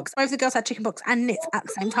chickenpox. Both the girls had chickenpox and nits at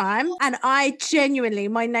the same time. And I genuinely,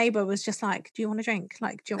 my neighbour was just like, do you want a drink?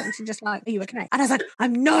 Like, do you want me to just like, are you okay? And I was like,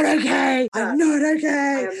 I'm not okay. I'm not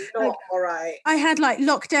okay. I am not all right. I had like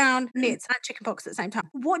lockdown, nits and chickenpox at the same time.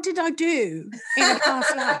 What did I do in a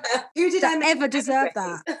past life? Who did I ever deserve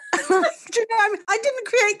that? Do you know what I mean? I didn't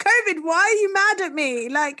create COVID. Why are you mad at me?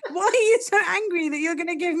 Like, why are you so angry that you're going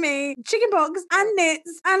to give me chickenpox and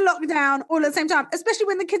nits and lockdown all at the same time? Especially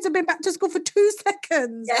when the kids have been back to school for 2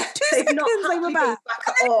 seconds. Yeah, 2 seconds they were back.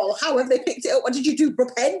 At all. How have they picked it up? What did you do? Rub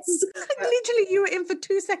heads? Like, literally, you were in for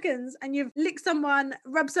 2 seconds and you've licked someone,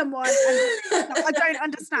 rubbed someone. And I don't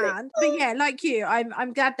understand. But yeah, like you,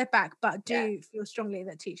 I'm glad they're back, but I do feel strongly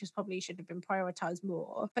that teachers probably should have been prioritised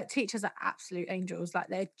more. But teachers are absolute angels. Like,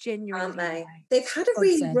 they're genuinely. They've had a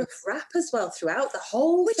really rough rap as well throughout the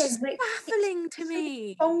whole which thing. Is baffling to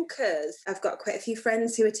me. Bonkers. I've got quite a few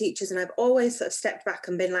friends who are teachers and I've always sort of stepped back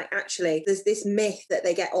and been like, actually, there's this myth that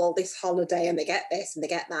they get all this holiday and they get this and they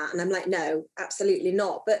get that. And I'm like, no, absolutely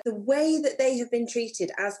not. But the way that they have been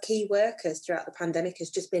treated as key workers throughout the pandemic has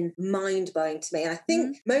just been mind-blowing to me. And I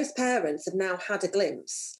think most parents have now had a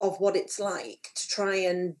glimpse of what it's like to try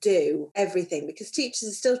and do everything, because teachers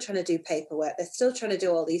are still trying to do paperwork. They're still trying to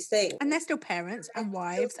do all these things. And they're still parents and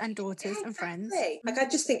wives and daughters and friends. Like, I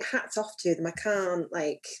just think hats off to them.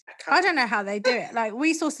 I don't know how they do it. Like,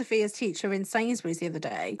 we saw Sophia's teacher in Sainsbury's the other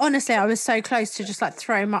day. Honestly, I was so close to just like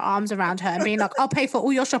throwing my arms around her and being like, I'll pay for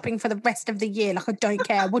all your shopping for the rest of the year. Like, I don't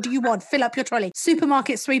care. What do you want? Fill up your trolley.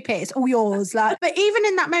 Supermarket, sweep it. It's all yours. Like, but even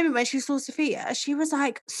in that moment when she saw Sophia, she was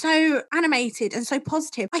like so animated and so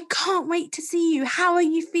positive. I can't wait to see you. How are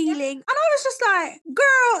you feeling? And I was just like,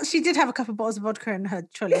 girl, she did have a couple of bottles of vodka in her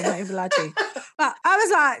trolley, not even lie to you. But I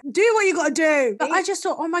was like, do what you got to do. But I just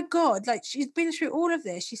thought, oh my God, like, she's been through all of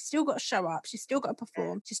this. She's still got to show up. She's still got to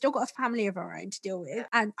perform. She's still got a family of her own to deal with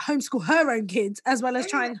and homeschool her own kids as well as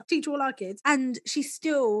try and teach all our kids. And she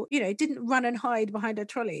still, you know, didn't run and hide behind her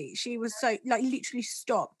trolley. She was so, like, literally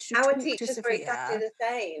stopped to our talk teachers to were exactly the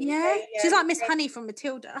same. Yeah. She's like Miss Honey from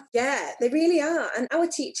Matilda. Yeah, they really are. And our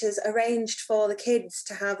teachers arranged for the kids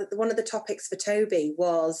to have, one of the topics for Toby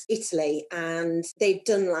was Italy, and they'd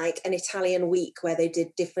done like an Italian week where they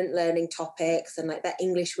did different learning topics, and like that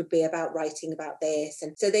English would be about writing about this.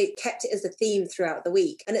 And so they kept it as a theme throughout the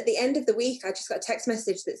week. And at the end of the week, I just got a text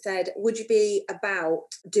message that said, would you be about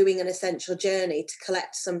doing an essential journey to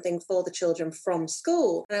collect something for the children from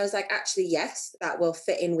school? And I was like, actually, yes, that will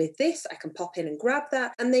fit in with this. I can pop in and grab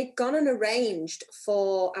that. And they'd gone and arranged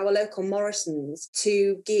for our local Morrisons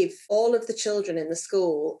to give all of the children in the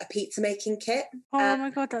school a pizza making kit. Oh my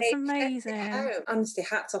God, that's amazing. Honestly,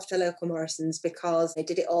 hats off to local Morrisons, because they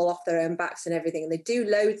did it all off their own backs and everything. And they do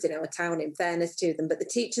loads in our town, in fairness to them. But the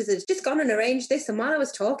teachers had just gone and arranged this. And while I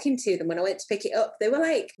was talking to them, when I went to pick it up, they were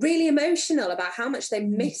like really emotional about how much they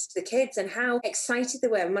missed the kids and how excited they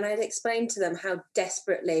were. And when I had explained to them how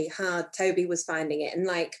desperately hard Toby was finding it, and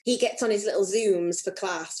like he gets on his little Zooms for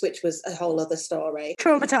class, which was a whole other story.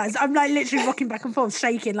 Traumatized. I'm like literally rocking back and forth,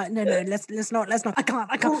 shaking, like, no, let's not. I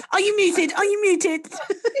can't. Are you muted?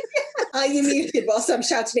 Are you muted whilst I'm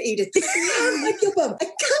shouting at Edith? I can't wipe your bum. I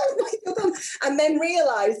can't wipe your bum. And then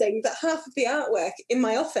realising that half of the artwork in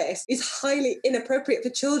my office is highly inappropriate for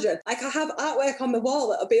children. Like I have artwork on the wall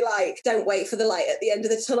that'll be like, don't wait for the light at the end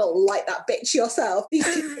of the tunnel, light that bitch yourself. These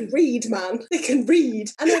kids can read, man. They can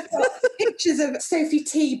read. And I've got pictures of Sophie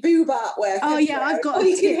T boob artwork. Oh yeah, I've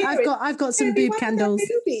got some boob candles.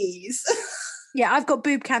 Boobies. Yeah, I've got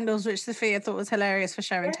boob candles, which Sophia thought was hilarious for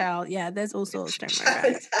show and tell. Yeah, there's all sorts. Don't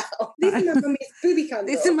worry. These are my mummy's booby candles.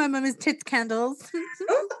 These are my mummy's tit candles.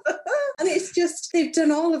 And it's just, they've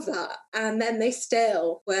done all of that. And then they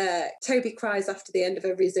still, where Toby cries after the end of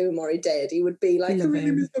every Zoom, or he did, he would be like, I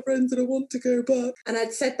really miss my friends and I want to go back. And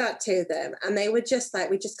I'd said that to them. And they were just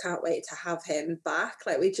like, we just can't wait to have him back.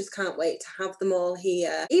 Like, we just can't wait to have them all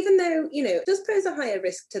here. Even though, you know, it does pose a higher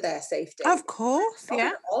risk to their safety. Of course, Not yeah.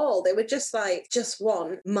 at all. They were just like, just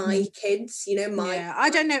want my kids, you know, my... Yeah,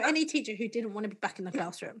 I don't know any teacher who didn't want to be back in the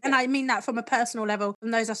classroom. And I mean that from a personal level,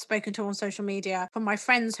 from those I've spoken to on social media, from my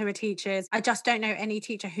friends who are teachers. I just don't know any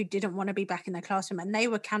teacher who didn't want to be back in the classroom, and they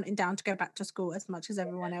were counting down to go back to school as much as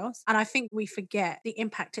everyone else. And I think we forget the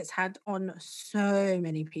impact it's had on so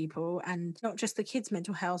many people, and not just the kids'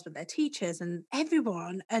 mental health, but their teachers and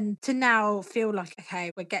everyone. And to now feel like,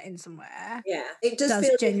 okay, we're getting somewhere. Yeah, it does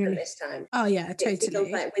feel genuinely different this time. Oh yeah, totally. It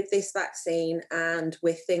feels like with this vaccine and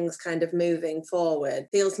with things kind of moving forward,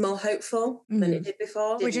 feels more hopeful than it did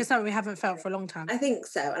before. Which is something we haven't felt for a long time. I think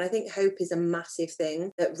so. And I think hope is a massive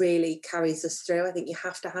thing that really carries us through. I think you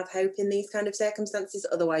have to have hope in these kind of circumstances.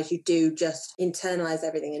 Otherwise, you do just internalise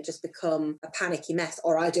everything and just become a panicky mess.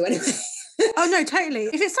 Or I do anyway. Oh no, totally.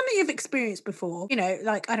 If it's something you've experienced before, you know,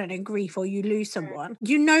 like, I don't know, grief, or you lose someone,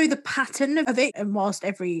 you know the pattern of it. And whilst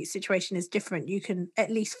every situation is different, you can at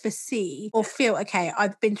least foresee or feel, okay,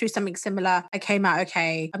 I've been through something similar. I came out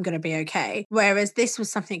okay. I'm going to be okay. Whereas this was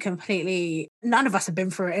something completely, none of us have been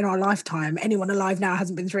through it in our lifetime. Anyone alive now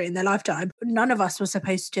hasn't been through it in their lifetime. None of us were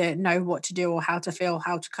supposed to know what to do or how to feel,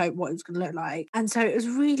 how to cope, what it was going to look like. And so it was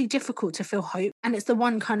really difficult to feel hope. And it's the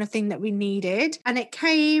one kind of thing that we needed. And it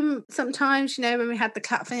came sometimes, you know, when we had the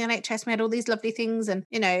clap for the NHS, we had all these lovely things and,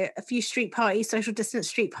 you know, a few street parties, social distance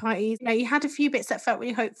street parties. You know, you had a few bits that felt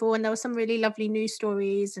really hopeful, and there were some really lovely news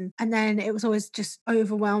stories. And then it was always just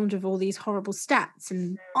overwhelmed with all these horrible stats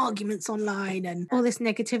and arguments online and all this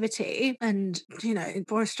negativity. And, you know,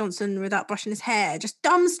 Boris Johnson without brushing his hair, just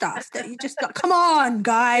dumb stuff that you just like, come on,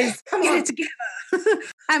 guys, get it together.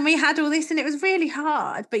 And we had all this, and it was really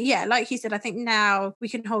hard. But yeah, like you said, I think now we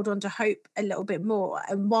can hold on to hope a little bit more.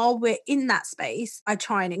 And while we're in that space, I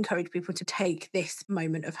try and encourage people to take this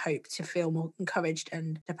moment of hope to feel more encouraged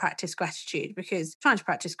and to practice gratitude, because trying to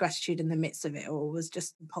practice gratitude in the midst of it all was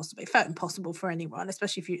just impossible. It felt impossible for anyone,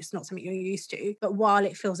 especially if it's not something you're used to. But while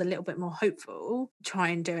it feels a little bit more hopeful, try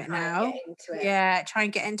and do it now. Yeah, try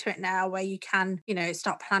and get into it now, where you can, you know,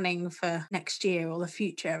 start planning for next year or the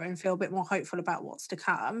future and feel a bit more hopeful about what's to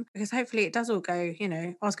come, because hopefully it does all go, you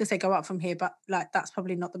know, I was going to say go up from here, but like that's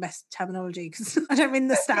probably not the best terminology, because I don't mean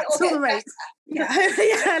the stats or the rates. Yeah,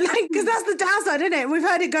 yeah, like, because that's the downside, isn't it? We've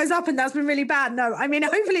heard it goes up and that's been really bad. No, I mean,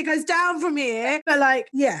 hopefully it goes down from here, but like,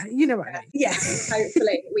 yeah, you know what I mean. Yes,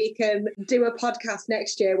 hopefully we can do a podcast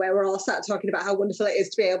next year where we're all sat talking about how wonderful it is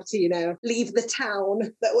to be able to, you know, leave the town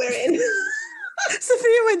that we're in.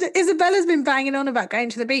 Sophia, Isabella's been banging on about going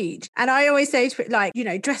to the beach, and I always say to it, like, you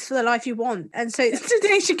know, dress for the life you want. And so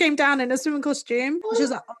today she came down in a swimming costume. She was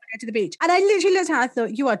like, I want to go to the beach. And I literally looked at her, I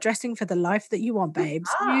thought, you are dressing for the life that you want, babes.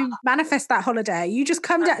 You manifest that holiday. You just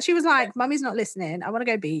come down. She was like, Mummy's not listening. I want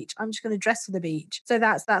to go beach. I'm just going to dress for the beach. So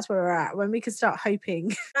that's where we're at, when we can start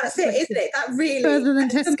hoping. That's it, isn't it? That really further than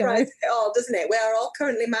Tesco. It all, doesn't it? We are all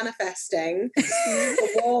currently manifesting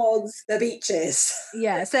towards the beaches.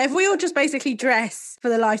 Yeah. So if we all just basically dress for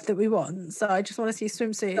the life that we want. So I just want to see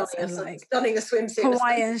swimsuits and like donning a swimsuit,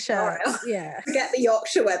 Hawaiian shirts. Yeah. Forget the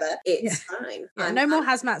Yorkshire weather. It's fine. Yeah, no more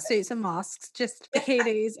hazmat suits and masks, just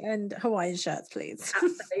bikinis and Hawaiian shirts, please.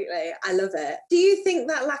 Absolutely. I love it. Do you think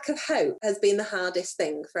that lack of hope has been the hardest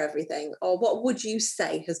thing for everything? Or what would you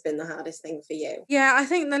say has been the hardest thing for you? Yeah, I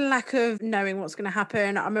think the lack of knowing what's going to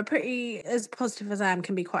happen. I'm a pretty, as positive as I am,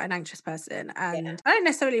 can be quite an anxious person. And I don't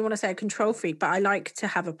necessarily want to say a control freak, but I like to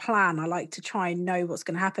have a plan. I like to try and know what's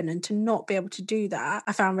going to happen, and to not be able to do that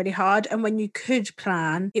I found really hard. And when you could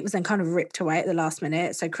plan, it was then kind of ripped away at the last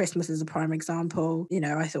minute. So Christmas is a prime example. You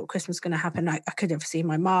know, I thought Christmas was going to happen. I could have seen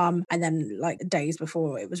my mum, and then like days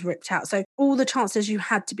before it was ripped out. So all the chances you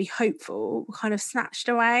had to be hopeful were kind of snatched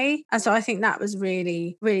away. And so I think that was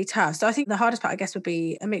really, really tough. So I think the hardest part, I guess, would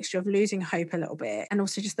be a mixture of losing hope a little bit, and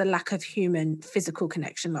also just the lack of human physical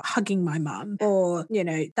connection, like hugging my mum, or, you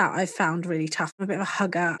know, that I found really tough. I'm a bit of a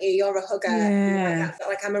hugger. You're a hugger. Yeah.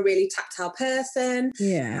 Like I'm a really tactile person.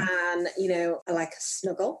 Yeah. And, I like a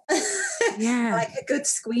snuggle. Yeah. I like a good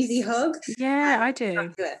squeezy hug. Yeah, I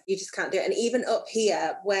do. You just can't do it. And even up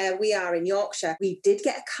here where we are in Yorkshire, we did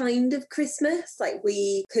get a kind of Christmas. Like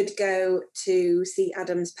we could go to see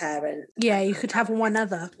Adam's parents. Yeah, you could have one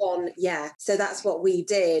other. So that's what we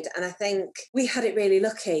did. And I think we had it really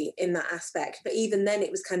lucky in that aspect. But even then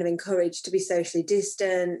it was kind of encouraged to be socially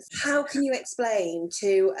distanced. How can you explain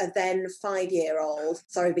to a then 5-year-old,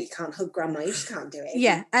 sorry, but you can't hug grandma, you just can't do it.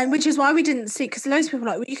 Yeah, and which is why we didn't see, because loads of people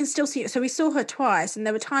were like, well, you can still see it. So we saw her twice, and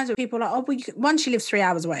there were times where people were like, oh, well, one, she lives 3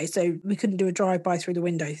 hours away, so we couldn't do a drive-by through the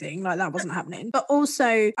window thing. Like, that wasn't happening. But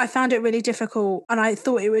also, I found it really difficult, and I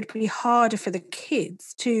thought it would be harder for the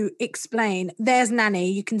kids to explain, there's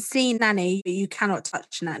Nanny, you can see Nanny, but you cannot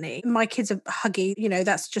touch Nanny. My kids are huggy,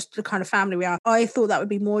 that's just the kind of family we are. I thought that would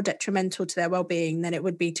be more detrimental to their well-being than it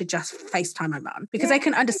would be to just FaceTime my mum, because they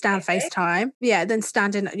can understand FaceTime. Yeah, then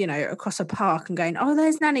standing, across a park and going, oh,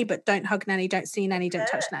 there's Nanny, but don't hug Nanny, don't see Nanny, don't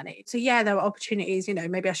touch Nanny. So yeah, there were opportunities,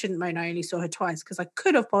 maybe I shouldn't moan I only saw her twice, because I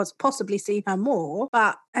could have possibly seen her more,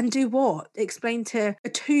 and do what? Explain to a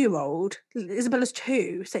 2-year-old, Isabella's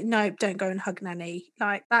 2, say, no, don't go and hug Nanny.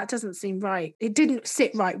 Like, that doesn't seem right. It didn't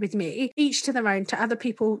sit right with me. Each to their own. To other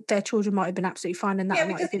people, their children might have been absolutely fine, and that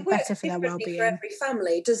might have been better for their well-being. For every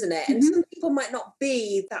family, doesn't it? And some people might not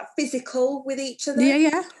be that physical with each other.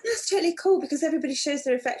 Yeah. That's totally cool, because everybody shows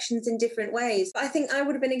their affections in different ways. But I think I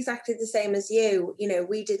would have been exactly the same as you.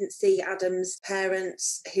 We didn't see Adam's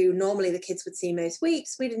parents, who normally the kids would see most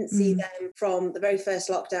weeks. We didn't see them from the very first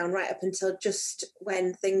lockdown right up until just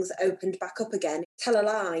when things opened back up again. Tell a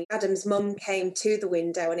lie. Adam's mum came to the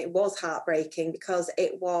window, and it was heartbreaking because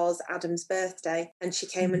it was Adam's birthday, and she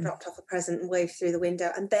came and dropped off a present and waved through the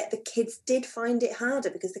window, and the kids did find it harder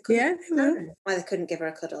because they couldn't understand why they couldn't give her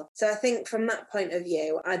a cuddle. So I think from that point of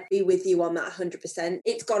view, I'd be with you on that 100%.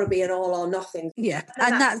 It's got to be an all or nothing. Yeah,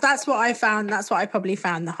 and that's what I found. That's what I probably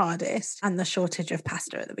found the hardest, and the shortage of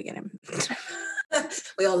pasta at the beginning.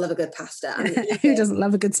 We all love a good pasta. Who doesn't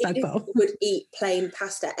love a good stag bowl? Would eat plain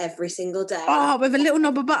pasta every single day. Oh, with a little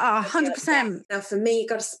knob of butter, 100%. Now for me, you've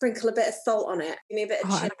got to sprinkle a bit of salt on it. Give me a bit of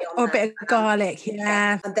chili on or a bit of garlic,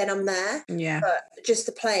 yeah. And then I'm there. Yeah. But just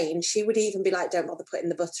the plain, she would even be like, don't bother putting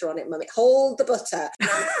the butter on it, mummy. Hold the butter.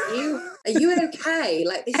 Are you okay?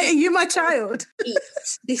 Like, this are you my child?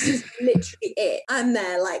 This is literally it. I'm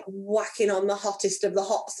there like whacking on the hottest of the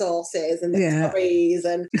hot sauces and the curries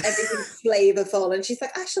and everything's flavourful. And she's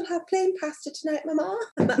like, I shall have plain pasta tonight, Mama.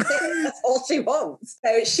 And that's it. That's all she wants.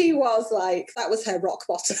 So she was like, that was her rock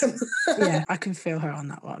bottom. Yeah, I can feel her on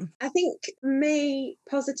that one. I think me,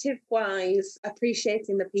 positive-wise,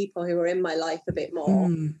 appreciating the people who are in my life a bit more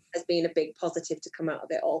has been a big positive to come out of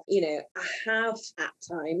it all. I have at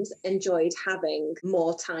times enjoyed having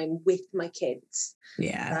more time with my kids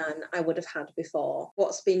than I would have had before.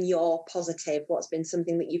 What's been your positive? What's been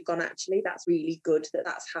something that you've gone, actually, that's really good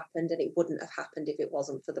that's happened, and it wouldn't have happened if it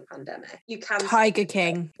wasn't for the pandemic? You can. Tiger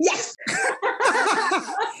King. Yes!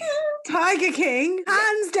 Tiger King,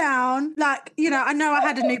 hands down. Like, I know I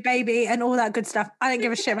had a new baby and all that good stuff. I didn't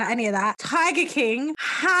give a shit about any of that. Tiger King,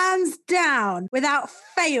 hands down, without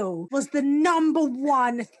fail, was the number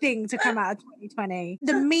one thing to come out of 2020.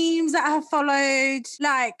 The memes that have followed,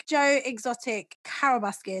 like Joe Exotic, Carol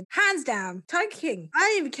Baskin, hands down, Tiger King. I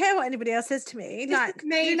don't even care what anybody else says to me. Like,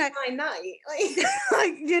 made my night.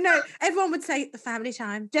 Everyone would say the family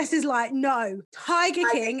time. Jess is like, no, Tiger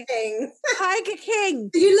King. Tiger King.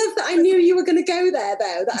 Do you love that? I knew you were going to go there,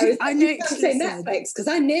 though. I knew it. Say Netflix, because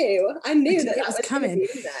I knew that was coming.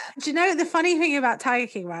 Do you know the funny thing about Tiger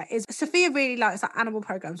King, right, is Sophia really likes like animal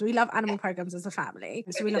programs. We love animal programs as a family.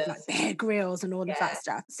 So we love like Bear Grylls and all of that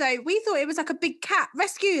stuff. So we thought it was like a big cat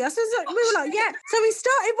rescue. We were like, yeah. So we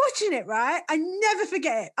started watching it, right? I never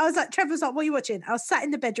forget it. I was like, Trevor was like, what are you watching? I was sat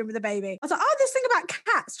in the bedroom with the baby. I was like, oh, this thing about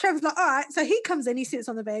cats. Trevor's like, all right. So he comes in, he sits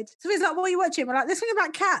on the bed. So he's like, what are you watching? We're like, this thing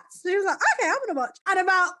about cats. So he was like, okay, I'm going to watch. And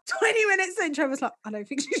about 20 minutes in, Trevor's like, I don't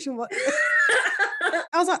think you should watch it.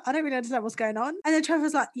 I was like, I don't really understand what's going on. And then Trevor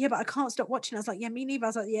was like, yeah, but I can't stop watching. I was like, yeah, me neither. I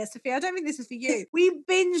was like, yeah, Sophia, I don't think this is for you. We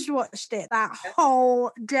binge watched it that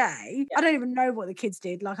whole day. I don't even know what the kids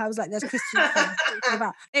did. Like, I was like, there's Christian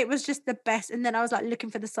about. It was just the best. And then I was like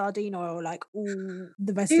looking for the sardine oil, like all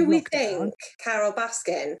the rest of the lockdown. Do we think Carol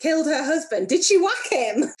Baskin killed her husband? Did she whack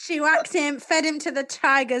him? She whacked him, fed him to the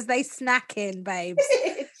tigers. They snacking, babes.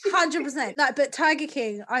 100%. Like, but Tiger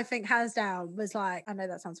King, I think, hands down, was like, I know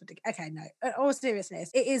that sounds ridiculous. Okay, no. All seriousness,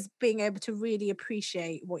 seriousness, it is being able to really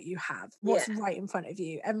appreciate what you have, what's right in front of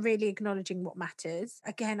you, and really acknowledging what matters.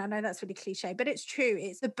 Again, I know that's really cliche, but it's true.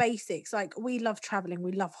 It's the basics. Like, we love traveling,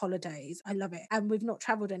 we love holidays. I love it. And we've not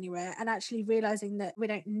traveled anywhere, and actually realizing that we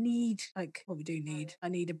don't need, like, well, we do need, I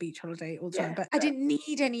need a beach holiday all the time, but I didn't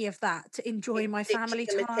need any of that to enjoy my family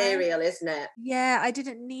time. Material, isn't it? Yeah, I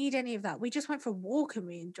didn't need any of that. We just went for a walk and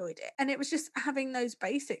we enjoyed it. And it was just having those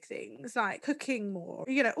basic things, like cooking more,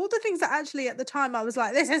 you know, all the things that actually at the time I was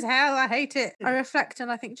like, this is hell, I hate it. I reflect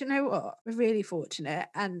and I think, do you know what? We're really fortunate,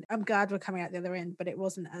 and I'm glad we're coming out the other end, but it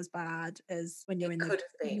wasn't as bad as when you're in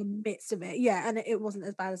the midst of it. Yeah, and it wasn't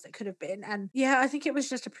as bad as it could have been. And yeah, I think it was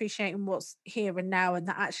just appreciating what's here and now, and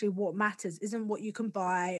that actually what matters isn't what you can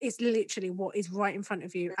buy. It's literally what is right in front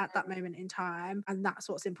of you at that moment in time, and that's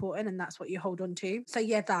what's important, and that's what you hold on to. So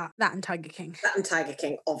yeah, that and Tiger King. That and Tiger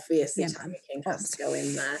King, obviously. Tiger King has to go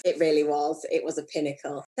in there. It really was. It was a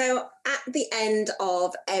pinnacle. So at the end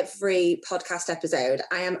of every podcast episode,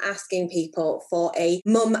 I am asking people for a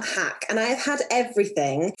mum hack, and I've had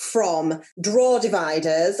everything from drawer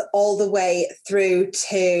dividers all the way through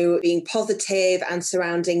to being positive and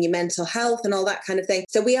surrounding your mental health and all that kind of thing.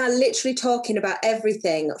 So we are literally talking about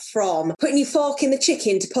everything from putting your fork in the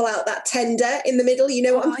chicken to pull out that tender in the middle. You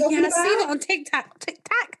know what I'm talking about? I've seen it on TikTok.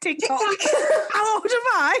 How old am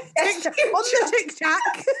I? Yes, on the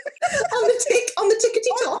TikTok. on the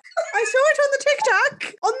tickety tock. I saw it on the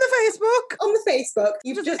TikTok, on the Facebook. On the Facebook.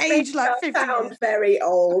 You've just aged like 50 sound very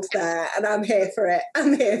old there, and I'm here for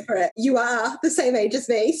it. You are the same age as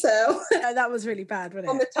me, so that was really bad,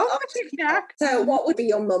 wasn't it? On the TikTok. So what would be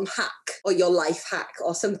your mum hack or your life hack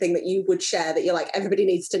or something that you would share that you're like, everybody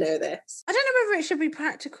needs to know this? I don't know whether it should be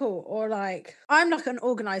practical or like, I'm like an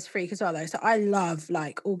organised freak as well though, so I love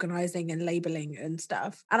like organising and labelling and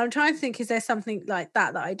stuff, and I'm trying to think, is there something like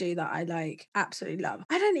that I do that I like absolutely love?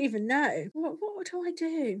 I don't even know. What do I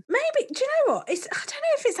do? Maybe, do you know what? I don't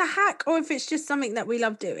know if it's a hack or if it's just something that we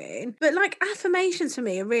love doing, but like affirmations for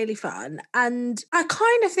me are really fun, and I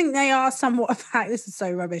kind of think they are somewhat of a hack. This is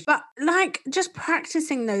so rubbish, but like just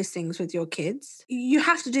practicing those things with your kids, you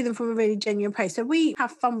have to do them from a really genuine place, so we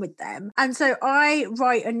have fun with them. And so I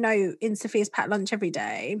write a note in Sophia's packed lunch every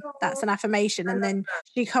day that's an affirmation, and then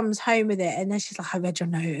she comes home with it, and then she's like, I read your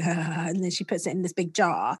note, and then she puts it in this big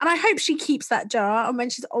jar, and I hope she keeps that jar, and when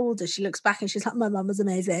she's older she looks back and she's like, my mum was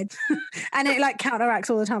amazing. And it like counteracts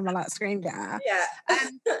all the time. I like screamed at her.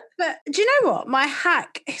 But do you know what, my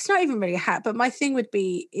hack, it's not even really a hack, but my thing would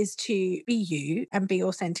be is to be you and be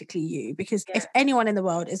authentically you, because if anyone in the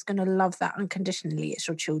world is going to love that unconditionally, it's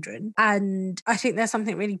your children. And I think there's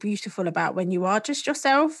something really beautiful about when you are just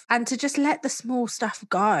yourself, and to just let the small stuff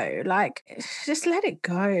go, like just let it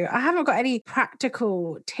go. I haven't got any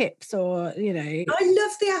practical tips or, you know. I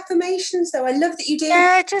love the affirmations though. I love that you do.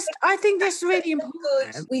 Yeah, I think that's really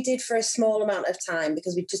important. We did for a small amount of time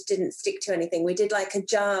because we just didn't stick to anything. We did like a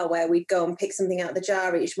jar where we'd go and pick something out of the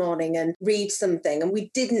jar each morning and read something, and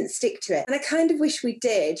we didn't stick to it. And I kind of wish we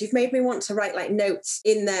did. You've made me want to write like notes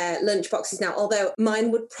in their lunch boxes now, although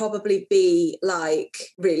mine would probably be like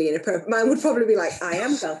really inappropriate. Mine would probably be like, I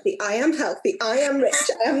am wealthy, I am healthy, I am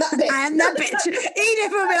rich, I am that bitch. I am that bitch.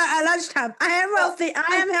 Edith will be like at lunchtime, I am wealthy,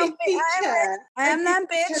 I am healthy, I am that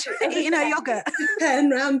bitch, eating her yogurt. Turn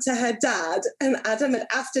round to her dad, and Adam had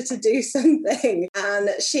asked her to do something, and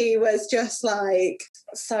she was just like,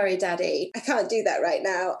 sorry daddy, I can't do that right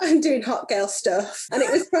now, I'm doing hot girl stuff. And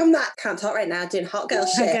it was from that, can't talk right now, doing hot girl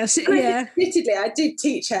shit. Admittedly, I did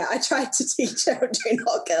teach her. I tried to teach her doing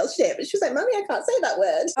hot girl shit, but she was like, Mummy, I can't say that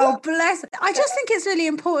word. Oh, bless. I just think it's really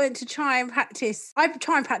important to try and practice. I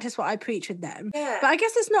try and practice what I preach with them. Yeah. But I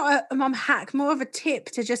guess it's not a mum hack, more of a tip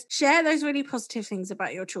to just share those really positive things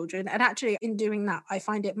about your children. And actually, in doing that, I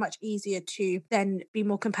find it much easier to then be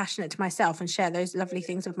more compassionate to myself and share those lovely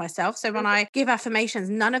things with myself. So when I give affirmations,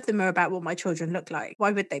 none of them are about what my children look like.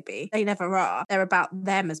 Why would they be? They never are. They're about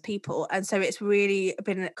them as people. And so it's really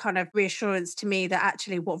been kind of reassurance to me that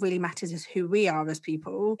actually what really matters is who we are as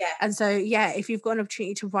people. Yeah. And so, yeah, if you've got an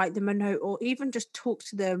opportunity to write them a note or even just talk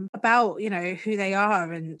to them about, you know, who they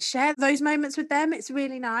are and share those moments with them, it's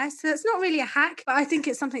really nice. So it's not really a hack, but I think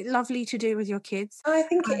it's something lovely to do with your kids. I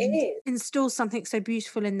think it is. Install something so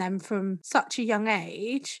beautiful in them from such a young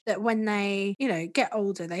age that when when they, you know, get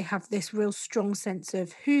older, they have this real strong sense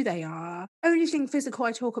of who they are. Only thing physical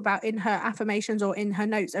I talk about in her affirmations or in her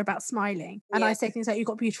notes are about smiling. And I say things like, you've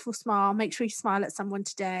got a beautiful smile, make sure you smile at someone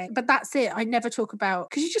today. But that's it. I never talk about,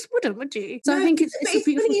 because you just wouldn't, would you? So I think it's a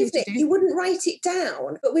beautiful funny, thing to do. You wouldn't write it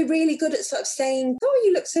down, but we're really good at sort of saying, oh,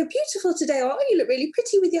 you look so beautiful today, or oh, you look really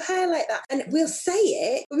pretty with your hair like that. And we'll say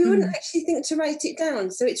it, but we wouldn't actually think to write it down.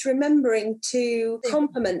 So it's remembering to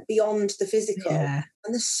compliment beyond the physical. Yeah.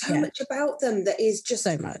 And there's so much about them that is just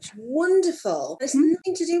so much wonderful. It's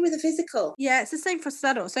nothing to do with the physical. Yeah, it's the same for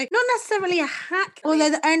subtle. So not necessarily a hack. Although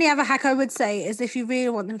the only other hack I would say is if you really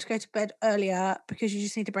want them to go to bed earlier because you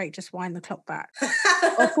just need a break, just wind the clock back.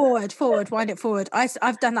 Or forward, wind it forward.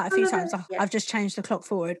 I've done that a few times. I've just changed the clock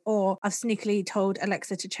forward, or I've sneakily told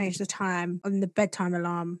Alexa to change the time on the bedtime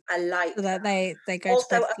alarm. I like so that they go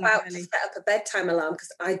also to bed about early. To set up a bedtime alarm,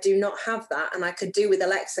 because I do not have that, and I could do with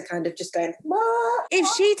Alexa kind of just going, what? If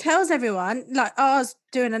she tells everyone, like, oh, I was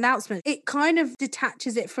doing an announcement, it kind of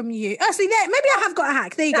detaches it from you. Oh, see, there, maybe I have got a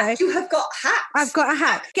hack. There you go. You have got hacks. I've got a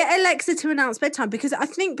hack. Get Alexa to announce bedtime, because I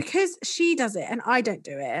think because she does it and I don't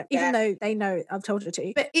do it, even though they know I've told her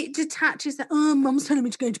to, but it detaches that, oh, mum's telling me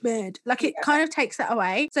to go to bed. Like, it kind of takes that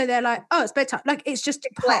away. So they're like, oh, it's bedtime. Like, it's just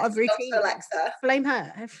part of routine. Alexa. Blame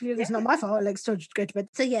her. It's not my fault. Alexa told you to go to bed.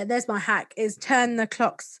 So yeah, there's my hack, is turn the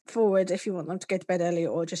clocks forward if you want them to go to bed early,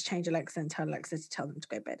 or just change Alexa and tell Alexa to tell them to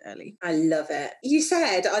go to bed early. I love it. You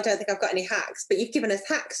said, I don't think I've got any hacks, but you've given us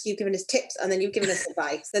hacks, you've given us tips, and then you've given us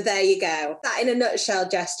advice. So there you go. That in a nutshell,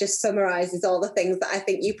 Jess, just summarises all the things that I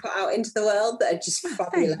think you put out into the world that are just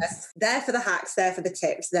fabulous. Thanks. There for the hacks, there for the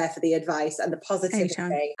tips, there for the advice and the positivity.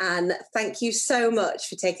 Anytime. And thank you so much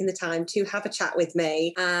for taking the time to have a chat with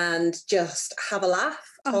me and just have a laugh.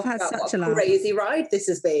 Talk about what a crazy ride this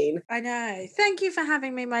has been. I know. Thank you for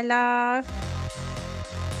having me, my love.